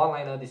 Provide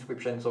one-liner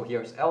description. So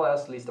here is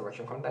ls, list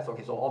direction context.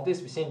 Okay, so all of this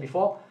we've seen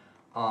before.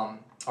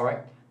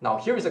 Alright, now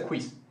here is a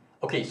quiz.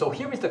 Okay, so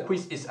here is the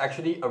quiz is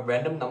actually a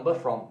random number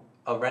from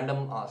a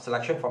random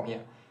selection from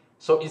here.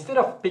 So instead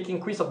of picking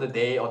quiz of the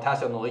day or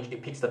task of knowledge,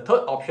 it picks the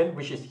third option,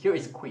 which is here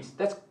is quiz.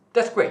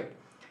 That's great.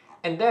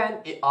 And then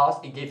it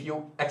gives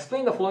you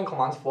explain the following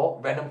commands for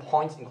random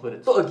points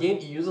included. So again,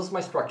 it uses my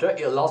structure.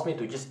 It allows me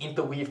to just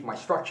interweave my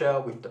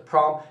structure with the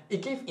prompt.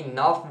 It gives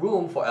enough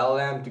room for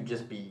LLM to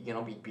just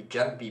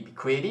be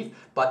creative,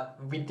 but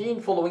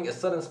within following a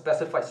certain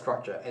specified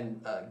structure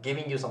and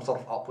giving you some sort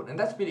of output. And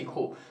that's really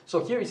cool.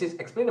 So here it says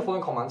explain the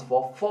following commands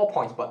for 4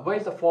 points. But where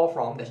is the 4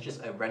 from? That's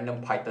just a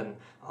random Python.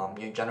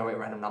 You generate a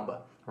random number,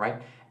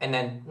 right? And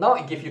then now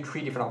it gives you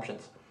 3 different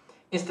options.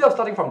 Instead of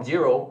starting from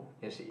 0,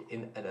 you see,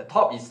 at the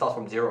top it starts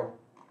from 0.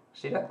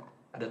 See that?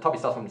 At the top it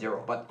starts from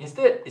 0. But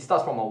instead it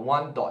starts from a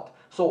 1 dot.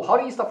 So how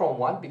do you start from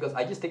 1? Because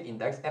I just take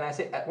index and I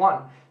say at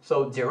 1.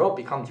 So 0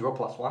 becomes 0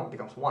 plus 1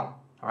 becomes 1.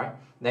 Alright?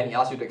 Then it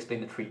asks you to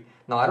explain the 3.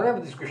 Now I don't have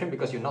a description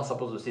because you're not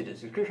supposed to see the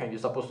description. You're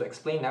supposed to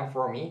explain them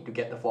for me to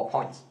get the 4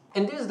 points.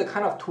 And this is the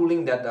kind of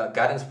tooling that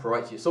guidance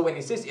provides you. So when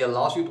it says it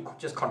allows you to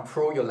just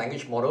control your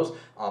language models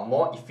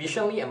more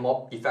efficiently and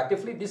more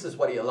effectively, this is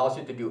what it allows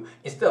you to do.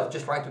 Instead of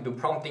just trying to do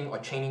prompting or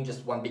chaining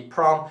just one big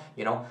prompt,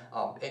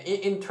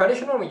 in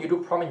traditional, when you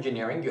do prompt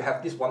engineering, you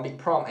have this one big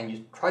prompt and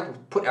you try to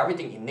put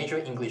everything in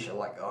natural English,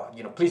 like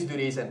please do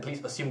this and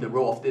please assume the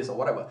role of this or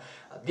whatever.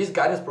 These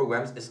guidance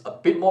programs is a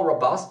bit more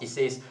robust. It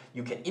says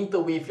you can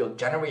interweave your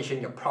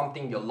generation, your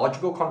prompting, your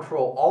logical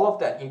control, all of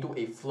that into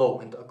a flow,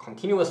 into a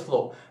continuous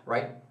flow,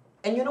 right?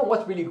 And you know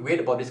what's really great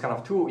about this kind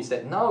of tool is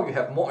that now you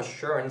have more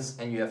assurance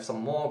and you have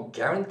some more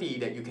guarantee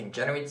that you can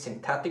generate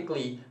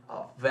syntactically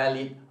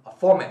valid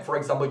format, for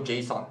example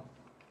JSON,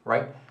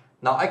 right?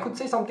 Now I could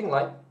say something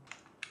like,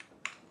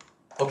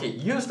 okay,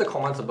 use the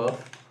commands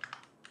above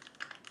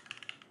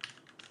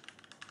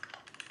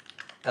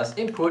as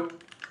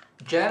input,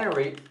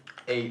 generate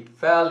a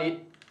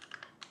valid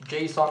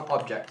JSON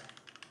object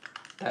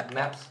that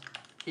maps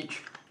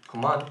each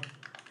command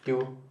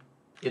to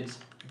its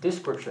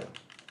description,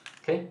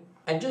 okay?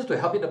 And just to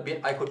help it a bit,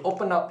 I could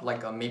open up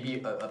like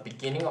maybe a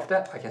beginning of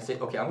that. I can say,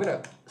 okay, I'm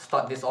gonna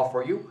start this off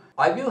for you.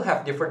 I will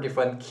have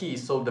different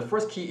keys. So the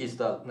first key is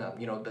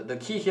the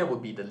key here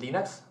would be the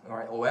Linux, all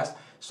right, OS.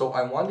 So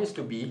I want this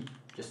to be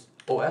just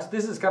OS.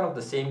 This is kind of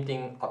the same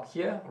thing up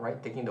here,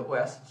 right? Taking the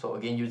OS. So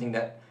again, using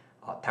that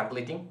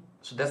templating.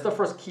 So that's the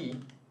first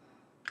key.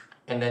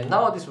 And then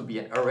now this would be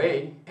an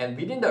array. And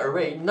within the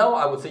array, now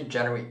I would say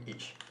generate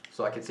each.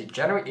 So I can say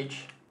generate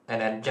each. And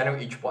then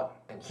generate each what?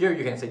 And here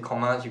you can say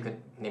commands, you can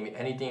name it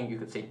anything. You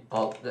could say,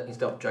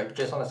 instead of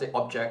JSON, I say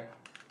object,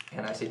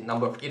 and I say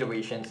number of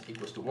iterations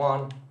equals to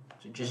 1.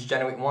 So just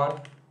generate 1.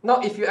 Now,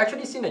 if you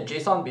actually seen a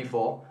JSON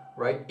before,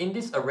 right, in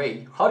this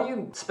array, how do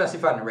you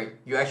specify an array?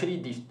 You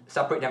actually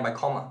separate them by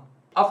comma.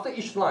 After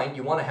each line,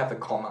 you want to have a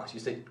comma. So you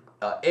say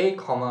A,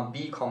 comma,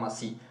 B, comma,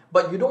 C.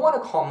 But you don't want a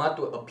comma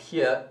to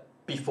appear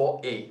before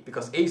A,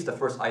 because A is the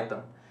first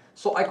item.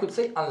 So I could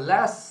say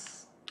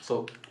unless,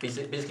 so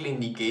basically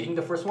negating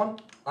the first one.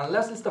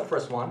 Unless it's the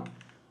first one,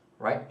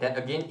 right? Then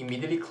again,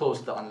 immediately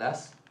close the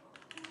unless.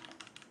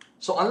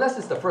 So unless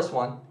it's the first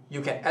one,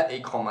 you can add a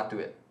comma to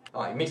it.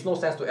 It makes no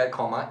sense to add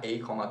comma, A,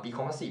 comma, B,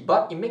 comma, C.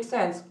 But it makes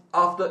sense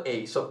after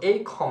A. So A,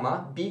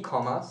 comma, B,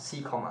 comma,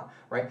 C, comma,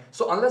 right?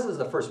 So unless it's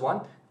the first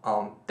one,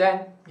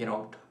 then,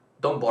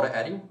 don't bother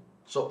adding.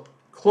 So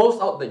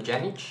close out the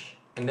gen each.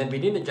 And then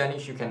within the gen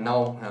each, you can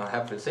now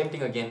have the same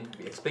thing again.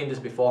 We explained this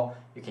before.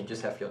 You can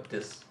just have your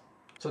this.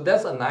 So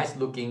that's a nice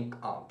looking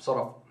sort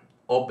of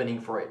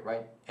opening for it,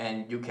 right?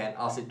 And you can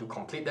ask it to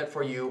complete that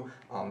for you.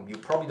 You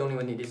probably don't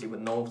even need this, it would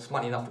know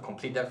smart enough to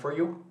complete that for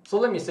you. So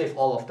let me save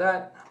all of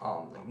that.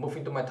 Move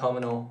into my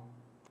terminal.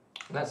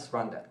 Let's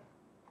run that.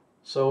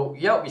 So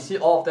yeah, we see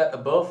all of that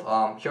above.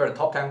 Here are the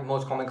top 10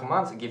 most common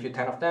commands. I give you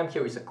 10 of them.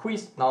 Here is a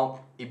quiz.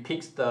 Now it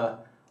picks the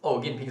Oh,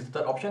 again, pick the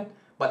third option.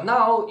 But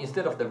now,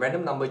 instead of the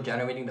random number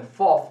generating the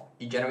fourth,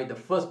 you generate the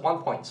first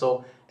 1 point.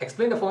 So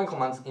explain the following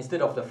commands.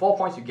 Instead of the 4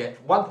 points, you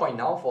get 1 point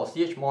now for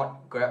chmod,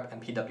 grep,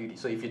 and pwd.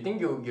 So if you think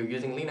you're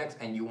using Linux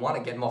and you want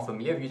to get more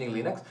familiar with using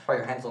Linux, try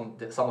your hands on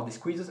some of these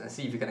quizzes and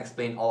see if you can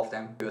explain all of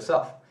them to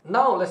yourself.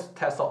 Now let's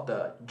test out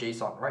the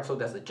JSON, right? So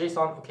there's a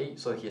JSON, okay,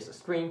 so here's a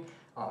string,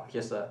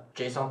 here's a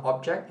JSON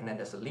object, and then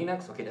there's a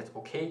Linux, okay, that's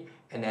okay,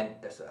 and then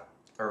there's a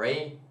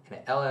array, and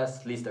an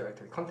ls, list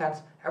directory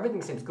contents.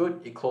 Everything seems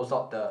good. It closed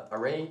out the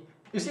array.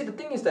 You see, the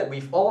thing is that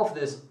with all of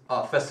these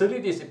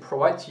facilities it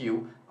provides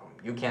you,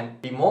 you can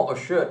be more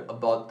assured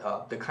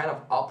about the kind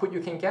of output you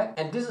can get.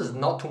 And this is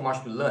not too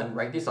much to learn,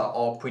 right? These are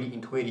all pretty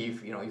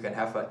intuitive. You know, you can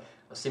have a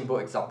simple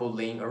example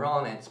laying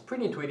around, and it's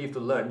pretty intuitive to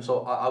learn.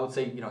 So I would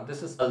say, you know,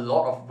 this is a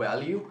lot of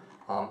value,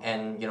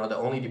 and you know, the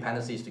only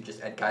dependency is to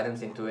just add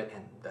guidance into it,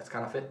 and that's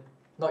kind of it.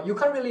 Now, you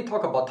can't really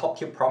talk about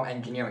top-tier prompt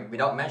engineering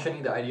without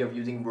mentioning the idea of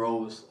using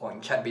rows or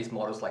in chat-based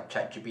models like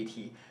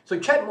ChatGPT. So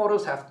chat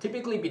models have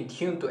typically been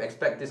tuned to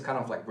expect this kind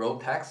of like row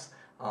text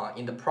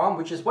in the prompt,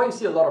 which is why you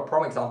see a lot of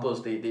prompt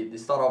examples. They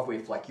start off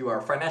with like, you are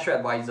a financial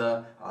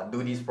advisor,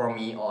 do this for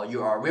me, or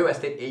you are a real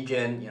estate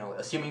agent, you know,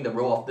 assuming the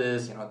role of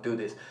this, you know, do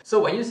this. So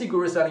when you see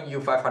gurus telling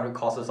you 500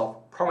 courses of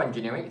prompt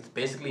engineering, it's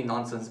basically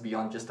nonsense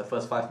beyond just the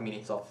first 5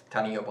 minutes of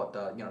telling you about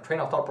the, you know,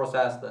 train of thought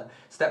process, the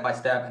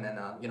step-by-step, and then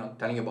you know,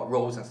 telling you about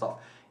roles and stuff.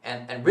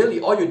 And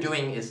really all you're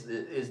doing is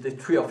the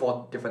 3 or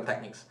 4 different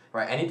techniques,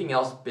 right? Anything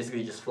else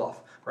basically just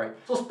fluff, right?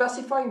 So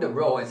specifying the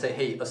role and say,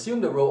 hey, assume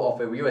the role of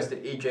a real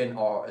estate agent,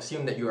 or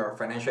assume that you are a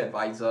financial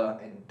advisor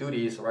and do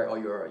this, right? Or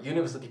you're a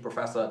university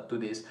professor, do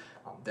this.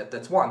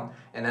 That's one.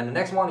 And then the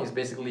next one is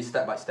basically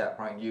step by step,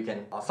 right? You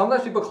can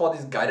sometimes people call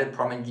this guided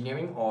prompt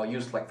engineering, or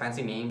use like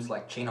fancy names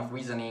like chain of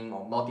reasoning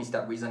or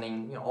multi-step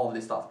reasoning, you know, all of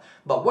this stuff.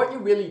 But what you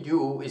really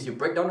do is you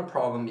break down the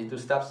problem into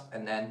steps,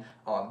 and then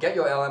get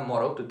your LLM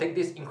model to take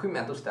these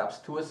incremental steps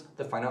towards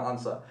the final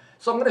answer.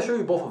 So I'm going to show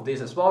you both of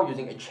these as well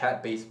using a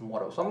chat-based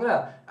model. So I'm going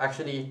to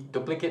actually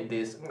duplicate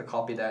this. I'm going to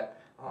copy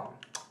that,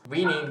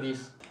 rename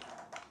this.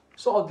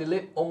 So I'll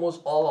delete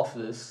almost all of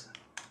this,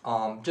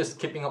 just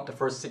keeping up the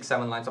first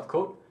 6-7 lines of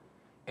code.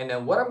 And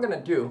then what I'm going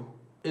to do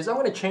is I'm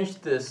going to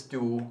change this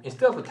to,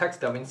 instead of the text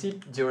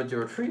Davinci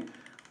 003,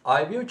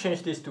 I will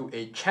change this to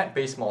a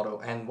chat-based model.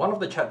 And one of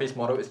the chat-based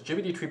model is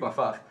GPT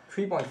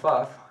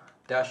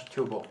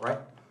 3.5-turbo, right?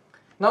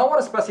 Now I want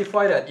to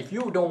specify that if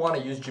you don't want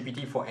to use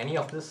GPT for any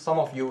of this, some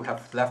of you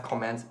have left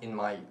comments in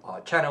my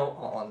channel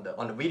on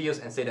the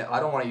videos and say that I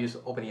don't want to use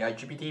OpenAI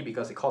GPT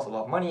because it costs a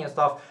lot of money and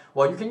stuff.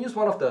 Well, you can use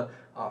one of the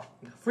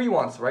free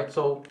ones, right?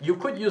 So you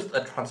could use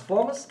a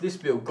transformers.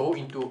 This will go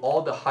into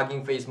all the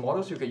Hugging Face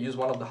models. You can use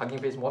one of the Hugging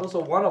Face models. So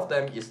one of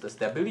them is the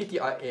Stability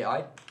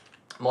AI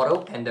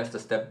model, and there's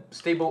the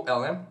Stable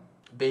LM,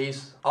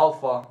 Base,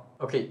 Alpha.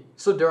 Okay,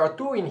 so there are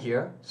 2 in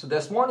here. So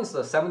there's one is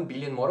a 7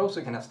 billion model,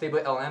 so you can have Stable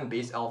LM,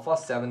 Base Alpha,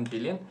 7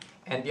 billion.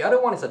 And the other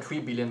one is a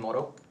 3 billion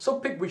model. So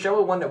pick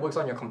whichever one that works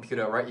on your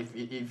computer, right?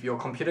 If your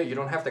computer, you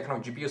don't have that kind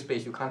of GPU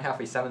space, you can't have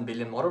a 7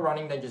 billion model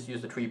running, then just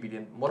use the 3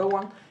 billion model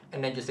one,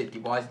 and then just say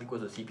device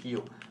equals to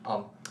CPU.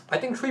 I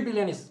think 3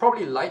 billion is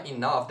probably light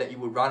enough that it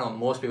would run on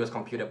most people's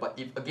computer. But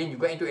if, again, you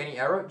get into any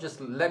error, just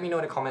let me know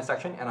in the comment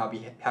section, and I'll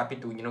be happy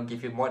to, you know,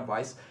 give you more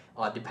advice,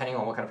 depending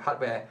on what kind of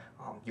hardware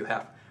you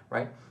have,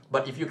 right?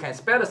 But if you can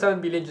spare the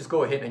 7 billion, just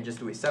go ahead and just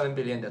do a 7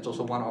 billion. That's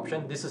also one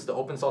option. This is the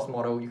open source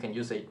model. You can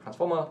use a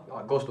transformer,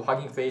 goes to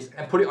Hugging Face,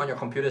 and put it on your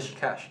computer's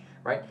cache,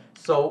 right?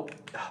 So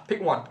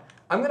pick one.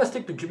 I'm going to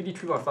stick to GPT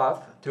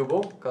 3.5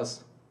 Turbo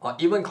because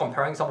even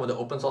comparing some of the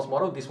open source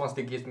model, this one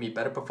still gives me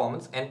better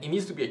performance, and it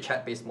needs to be a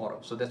chat-based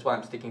model. So that's why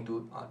I'm sticking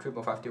to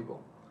 3.5 Turbo.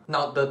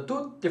 Now, the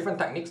 2 different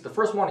techniques, the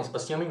first one is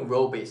assuming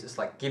row-based, it's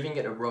like giving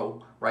it a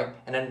row, right?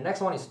 And then the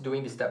next one is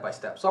doing this step by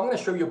step. So I'm going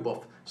to show you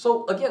both.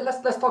 So again,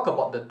 let's talk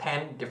about the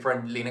 10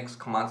 different Linux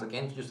commands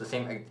again, use the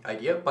same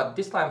idea, but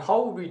this time,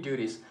 how would we do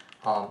this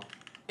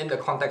in the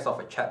context of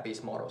a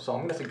chat-based model? So I'm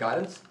going to say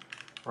guidance,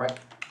 right?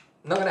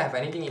 Not going to have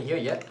anything in here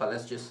yet, but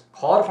let's just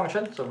call the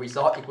function. So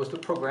result equals to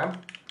program,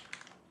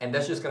 and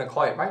that's just going to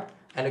call it, right?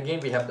 And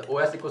again, we have the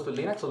OS equals to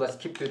Linux, so let's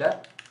keep to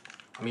that.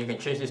 I mean, you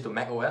can change this to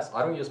Mac OS.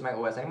 I don't use Mac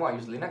OS anymore, I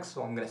use Linux,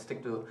 so I'm going to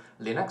stick to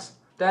Linux.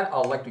 Then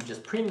I'd like to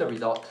just print the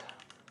result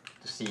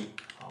to see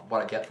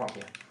what I get from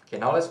here. Okay,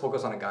 now let's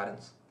focus on the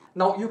guidance.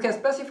 Now, you can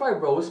specify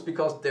rows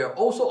because they're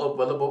also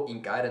available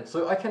in guidance.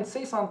 So I can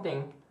say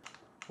something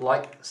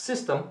like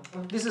system.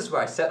 This is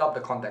where I set up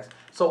the context.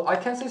 So I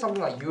can say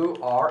something like, you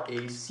are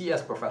a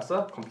CS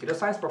professor, computer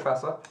science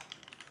professor,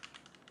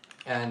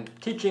 and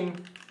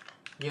teaching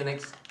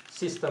Unix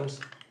systems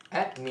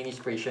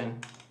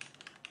administration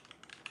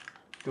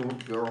to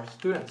your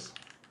students.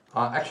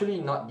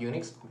 Actually not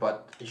Unix,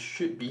 but it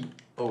should be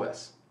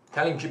OS.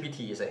 Telling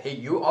GPT is that, hey,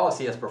 you are a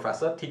CS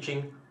professor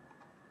teaching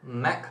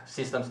Mac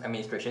systems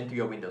administration to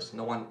your Windows.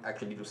 No one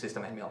actually do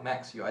system admin on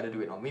Macs. You either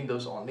do it on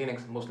Windows or on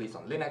Linux. Mostly it's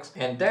on Linux.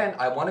 And then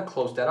I want to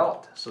close that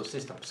out. So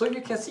system. So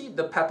you can see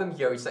the pattern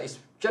here is that it's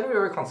generally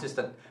very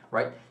consistent,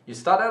 right? You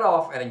start it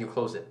off and then you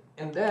close it.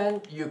 And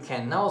then you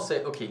can now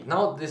say, okay,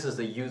 now this is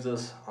the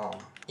user's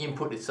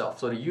input itself.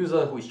 So the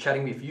user who is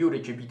chatting with you, the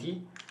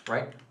GPT,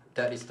 right?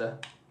 That is the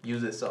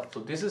user itself. So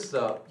this is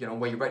the,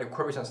 where you write the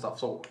queries and stuff.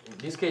 So in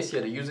this case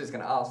here, the user is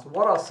going to ask,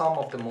 what are some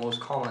of the most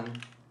common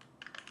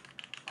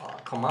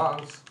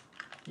commands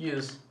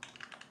used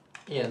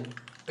in,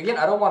 again,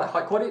 I don't want to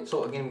hard code it,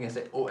 so again we can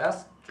say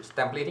OS, just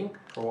templating,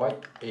 provide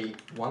a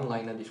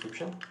one-liner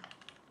description.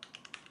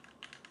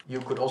 You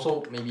could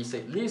also maybe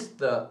say list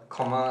the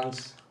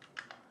commands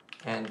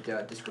and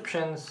their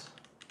descriptions,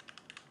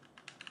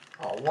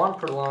 one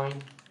per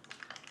line,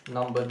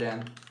 number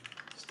them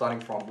starting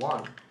from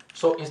 1.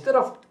 So instead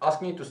of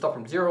asking you to start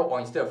from 0, or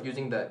instead of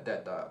using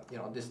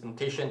this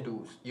notation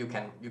to, you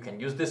can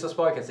use this as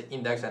well. You can say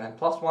index and then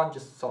 +1,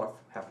 just sort of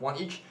have one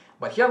each.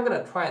 But here I'm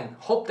going to try and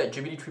hope that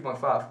GPT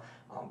 3.5,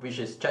 which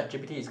is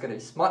ChatGPT, is going to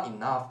be smart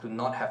enough to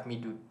not have me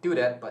to do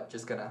that, but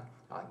just going to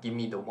give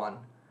me the one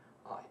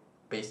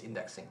base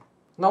indexing.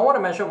 Now I want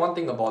to mention one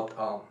thing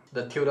about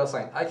the tilde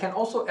sign. I can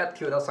also add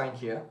tilde sign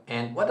here.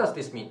 And what does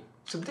this mean?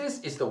 So this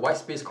is the white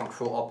space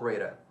control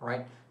operator,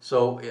 right?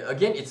 So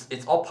again,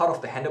 it's all part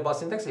of the handlebar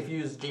syntax. If you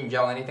use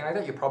Jinja or anything like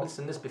that, you've probably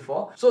seen this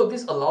before. So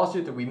this allows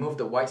you to remove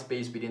the white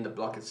space within the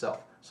block itself.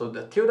 So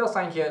the tilde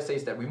sign here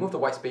says that remove the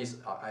white space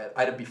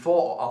either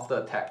before or after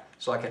a tag.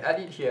 So I can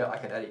add it here, I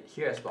can add it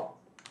here as well,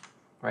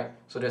 right?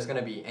 So there's going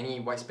to be any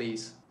white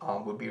space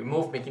will be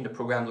removed, making the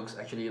program looks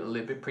actually a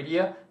little bit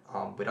prettier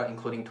without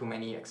including too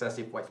many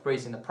excessive white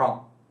space in the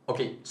prompt.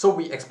 Okay, so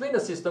we explained the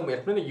system, we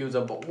explained the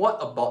user, but what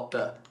about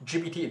the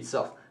GPT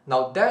itself?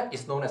 Now that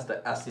is known as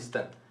the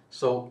assistant.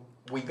 So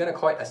we're going to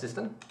call it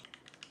assistant.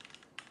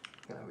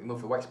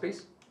 Remove the white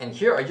space. And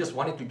here I just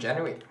wanted to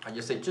generate. I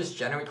just say just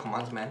generate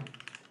commands, man.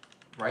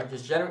 Right?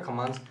 Just generate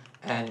commands,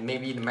 and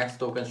maybe the max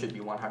token should be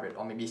 100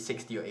 or maybe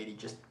 60 or 80.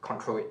 Just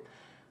control it.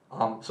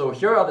 So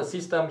here are the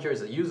system, here is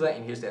the user,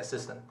 and here's the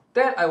assistant.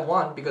 Then I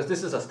want, because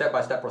this is a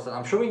step-by-step process,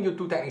 I'm showing you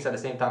two techniques at the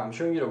same time. I'm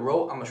showing you the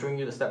row, I'm showing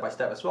you the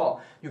step-by-step as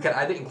well. You can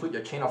either include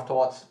your chain of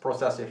thoughts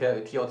process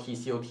here, your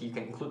TLT, COT, you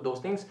can include those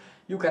things.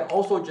 You can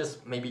also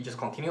just maybe just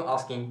continue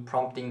asking,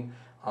 prompting.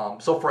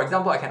 So for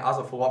example, I can ask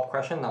a follow-up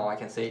question. Now I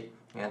can say,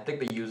 and take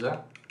the user.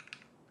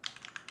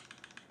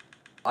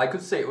 I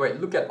could say,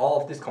 wait, look at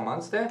all of these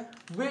commands there.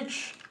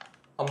 Which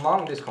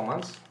among these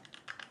commands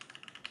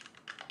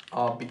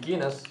are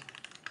beginners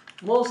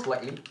most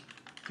likely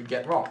to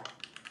get wrong?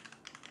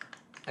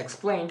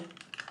 Explain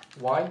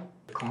why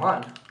the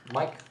command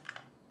might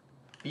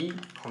be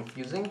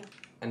confusing,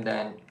 and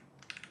then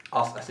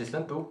ask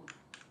assistant to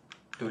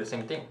do the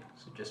same thing.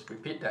 So just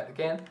repeat that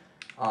again.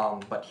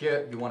 But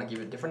here you want to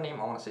give it a different name.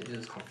 I want to say this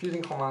is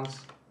confusing commands,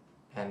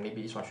 and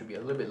maybe this one should be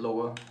a little bit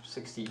lower,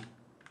 60.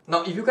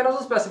 Now, if you can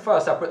also specify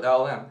a separate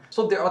LLM.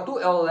 So there are two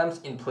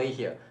LLMs in play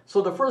here.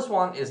 So the first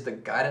one is the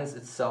guidance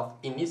itself.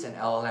 It needs an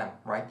LLM,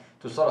 right?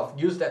 To sort of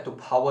use that to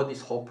power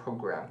this whole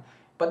program.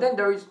 But then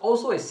there is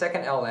also a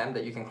second LLM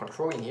that you can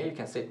control in here. You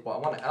can say, well, I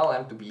want an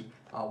LLM to be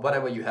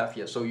whatever you have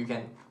here. So you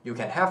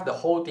can have the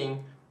whole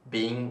thing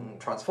being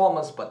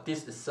transformers, but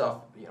this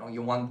itself,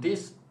 you want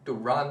this to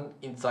run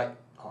inside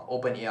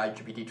OpenAI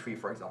GPT-3,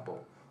 for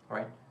example,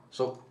 right?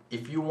 So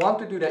if you want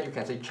to do that, you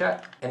can say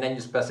chat, and then you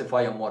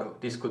specify your model.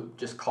 This could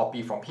just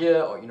copy from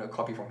here, or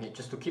copy from here,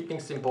 just to keep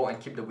things simple and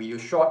keep the video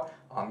short.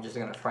 I'm just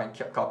gonna try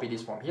and copy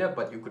this from here,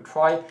 but you could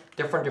try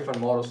different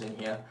models in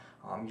here.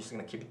 I'm just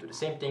gonna keep it to the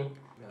same thing.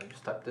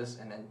 Just type this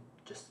and then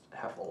just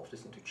have all of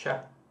this into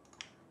chat.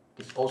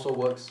 This also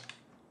works,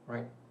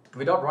 right?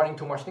 Without running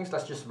too much things,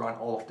 let's just run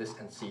all of this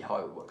and see how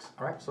it works.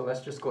 All right, so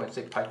let's just go and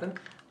say Python.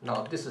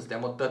 Now this is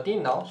demo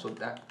 13 now, so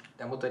that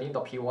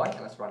demo13.py,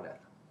 and let's run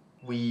that.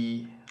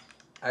 We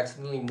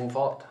accidentally move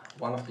out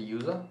one of the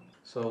user,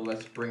 so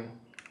let's bring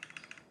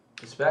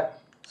this back.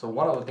 So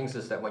one of the things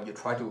is that when you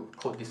try to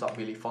code this up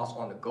really fast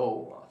on the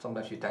go,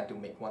 sometimes you tend to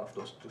make one of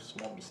those two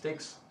small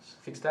mistakes. Let's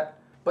fix that.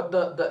 But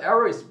the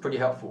error is pretty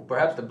helpful.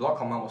 Perhaps the block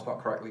command was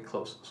not correctly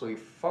closed. So it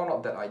found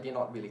out that I did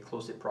not really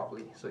close it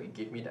properly. So it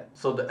gave me that.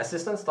 So the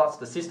assistant starts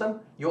the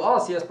system. You are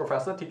a CS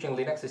professor teaching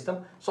Linux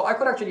system. So I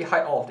could actually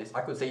hide all of this.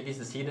 I could say this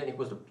is hidden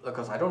equals to,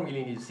 because I don't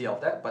really need to see all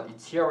of that, but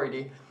it's here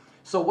already.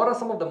 So what are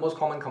some of the most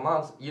common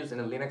commands used in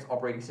a Linux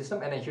operating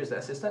system? And then here's the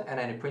assistant, and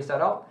then it prints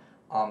that out,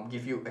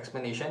 give you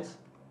explanations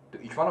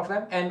to each one of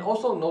them. And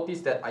also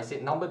notice that I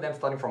said number them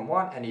starting from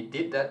 1, and it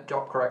did that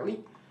job correctly.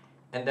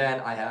 And then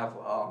I have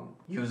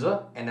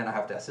user, and then I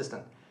have the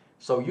assistant.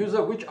 So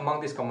user, which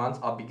among these commands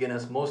are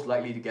beginners most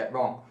likely to get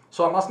wrong?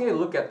 So I'm asking you to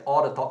look at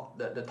all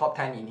the top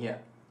 10 in here.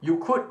 You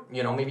could,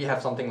 maybe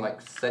have something like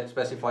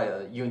specify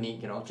a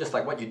unique, just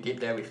like what you did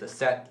there with the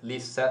set,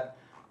 list set.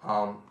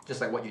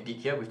 Just like what you did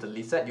here with the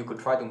list set, you could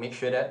try to make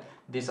sure that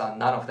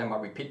none of them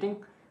are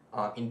repeating.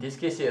 In this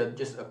case here,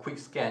 just a quick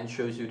scan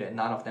shows you that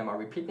none of them are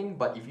repeating.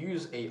 But if you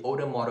use a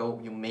older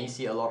model, you may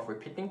see a lot of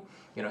repeating.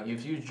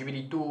 If you use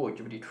GPT-2 or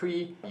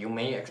GPT-3, you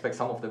may expect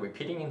some of the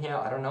repeating in here.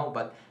 I don't know,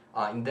 but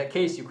in that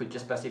case, you could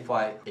just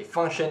specify a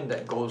function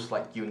that goes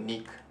like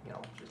unique,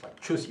 just like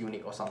choose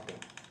unique or something,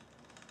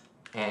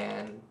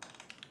 and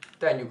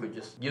then you could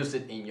just use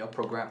it in your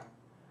program.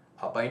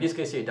 But in this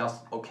case here, it does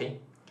okay.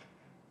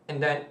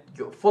 And then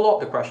you follow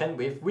up the question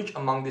with which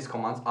among these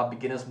commands are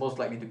beginners most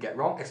likely to get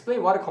wrong.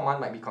 Explain why the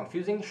command might be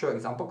confusing. Show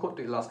example code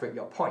to illustrate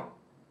your point.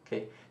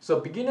 Okay, so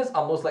beginners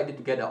are most likely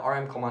to get the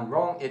RM command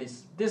wrong.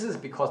 This is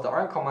because the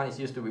RM command is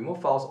used to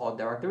remove files or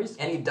directories,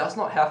 and it does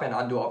not have an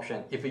undo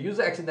option. If a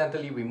user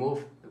accidentally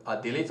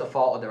deletes a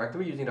file or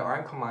directory using the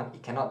RM command,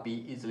 it cannot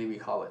be easily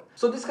recovered.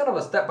 So this is kind of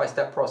a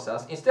step-by-step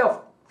process. Instead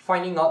of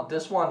finding out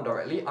this one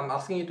directly, I'm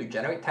asking you to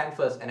generate 10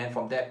 first, and then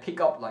from there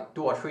pick up like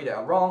 2 or 3 that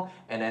are wrong,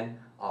 and then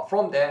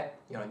from there,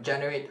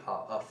 generate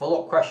a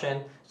follow-up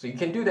question. So you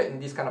can do that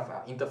in this kind of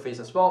interface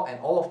as well, and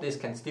all of this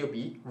can still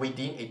be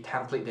within a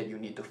template that you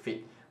need to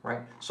fit.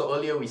 Right? So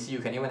earlier we see you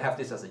can even have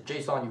this as a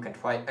JSON, you can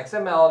try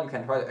XML, you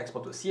can try to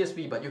export to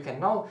CSV, but you can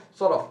now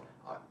sort of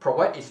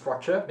provide a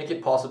structure, make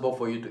it possible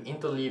for you to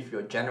interleave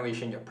your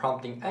generation, your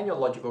prompting, and your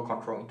logical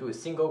control into a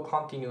single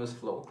continuous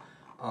flow.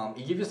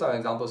 It gives you some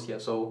examples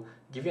here. So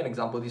give you an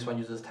example, this one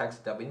uses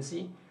text Da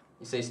Vinci.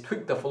 It says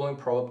tweak the following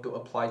proverb to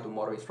apply to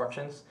model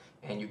instructions,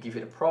 and you give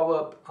it a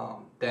proverb,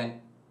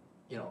 then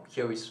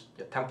here is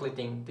your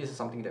templating. This is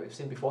something that we've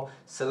seen before.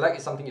 Select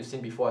is something you've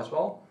seen before as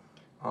well.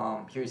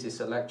 Here is the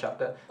select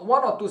chapter.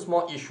 1 or 2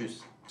 small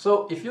issues.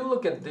 So if you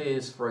look at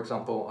this, for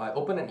example, I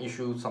opened an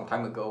issue some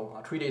time ago,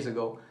 3 days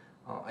ago.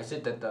 I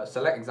said that the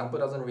select example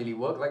doesn't really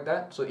work like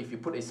that. So if you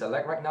put a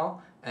select right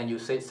now and you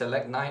say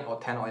select 9 or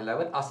 10 or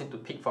 11, ask it to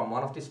pick from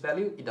one of this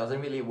value, it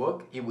doesn't really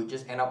work. It would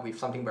just end up with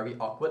something very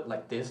awkward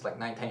like this, like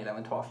 9, 10,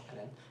 11, 12, and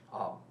then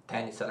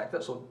 10 is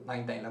selected. So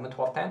 9, 10, 11,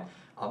 12, 10.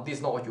 This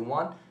is not what you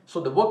want.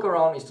 So the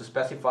workaround is to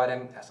specify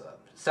them as a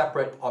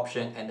separate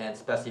option and then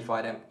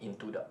specify them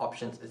into the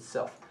options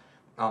itself.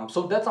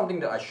 So that's something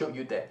that I showed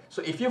you there.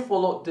 So if you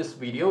followed this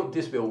video,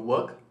 this will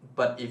work,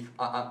 but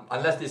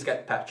unless this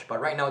gets patched.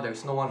 But right now there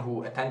is no one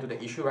who attend to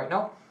the issue right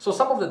now. So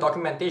some of the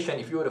documentation,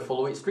 if you were to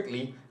follow it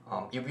strictly,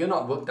 it will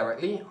not work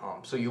directly.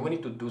 So you will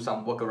need to do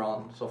some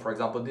workaround. So for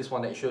example, this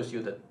one that shows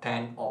you the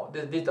 10, or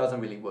this doesn't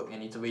really work,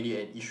 and it's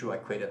already an issue I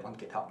created on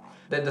GitHub.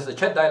 Then there's a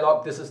chat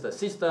dialog. This is the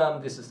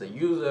system. This is the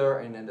user,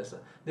 and then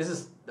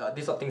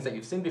these are things that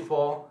you've seen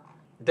before.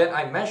 Then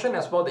I mentioned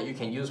as well that you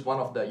can use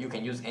you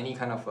can use any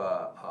kind of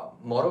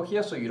model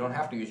here, so you don't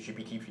have to use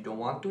GPT if you don't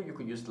want to. You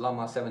could use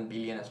Llama 7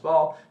 billion as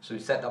well. So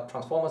you set up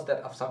transformers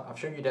that I've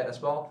shown you that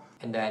as well.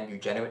 And then you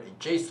generate a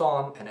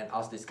JSON and then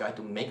ask this guy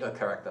to make a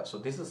character. So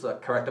this is a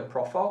character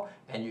profile,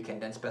 and you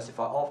can then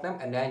specify all of them,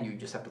 and then you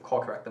just have to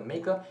call character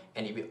maker,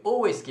 and it will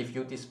always give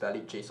you this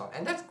valid JSON.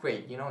 And that's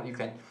great.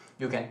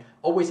 You can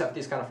always have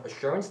this kind of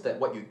assurance that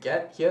what you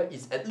get here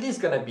is at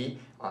least gonna be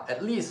at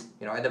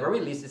the very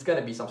least, it's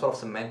gonna be some sort of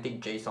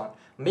semantic JSON.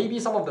 Maybe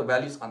some of the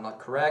values are not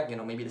correct.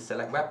 Maybe the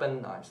select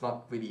weapon it's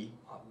not really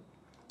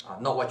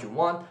not what you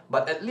want,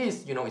 but at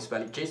least it's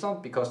valid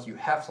JSON because you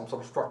have some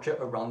sort of structure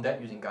around that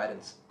using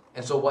guidance.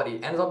 And so what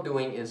it ends up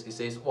doing is it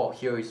says, well,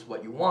 here is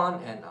what you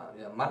want, and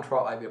mantra,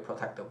 I will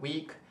protect the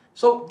weak.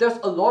 So there's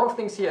a lot of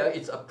things here.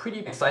 It's a pretty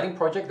exciting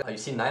project. You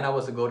see 9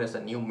 hours ago, there's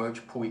a new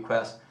merge pull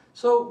request.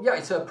 So yeah,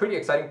 it's a pretty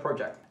exciting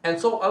project. And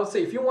so I would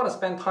say if you want to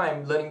spend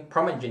time learning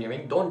prompt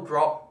engineering, don't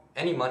drop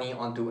any money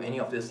onto any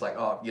of this, like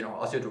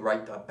ask you to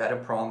write better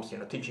prompts,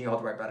 teaching you how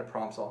to write better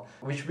prompts, or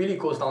which really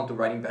goes down to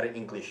writing better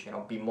English.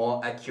 Be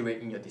more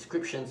accurate in your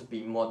descriptions,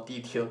 be more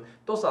detailed.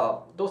 Those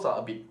are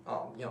a bit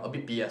a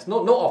bit BS.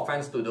 No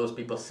offense to those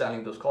people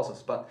selling those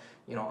courses, but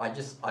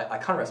I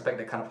can't respect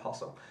that kind of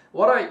hustle.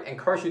 What I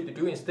encourage you to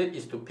do instead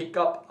is to pick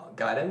up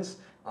guidance.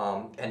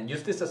 And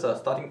use this as a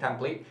starting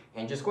template,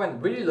 and just go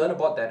and really learn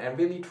about that and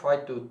really try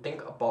to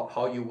think about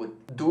how you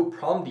would do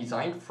prompt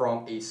design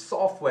from a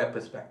software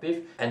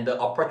perspective and the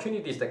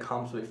opportunities that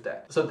comes with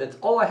that. So that's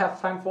all I have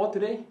time for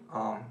today.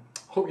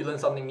 Hope you learned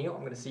something new.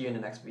 I'm going to see you in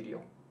the next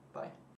video. Bye.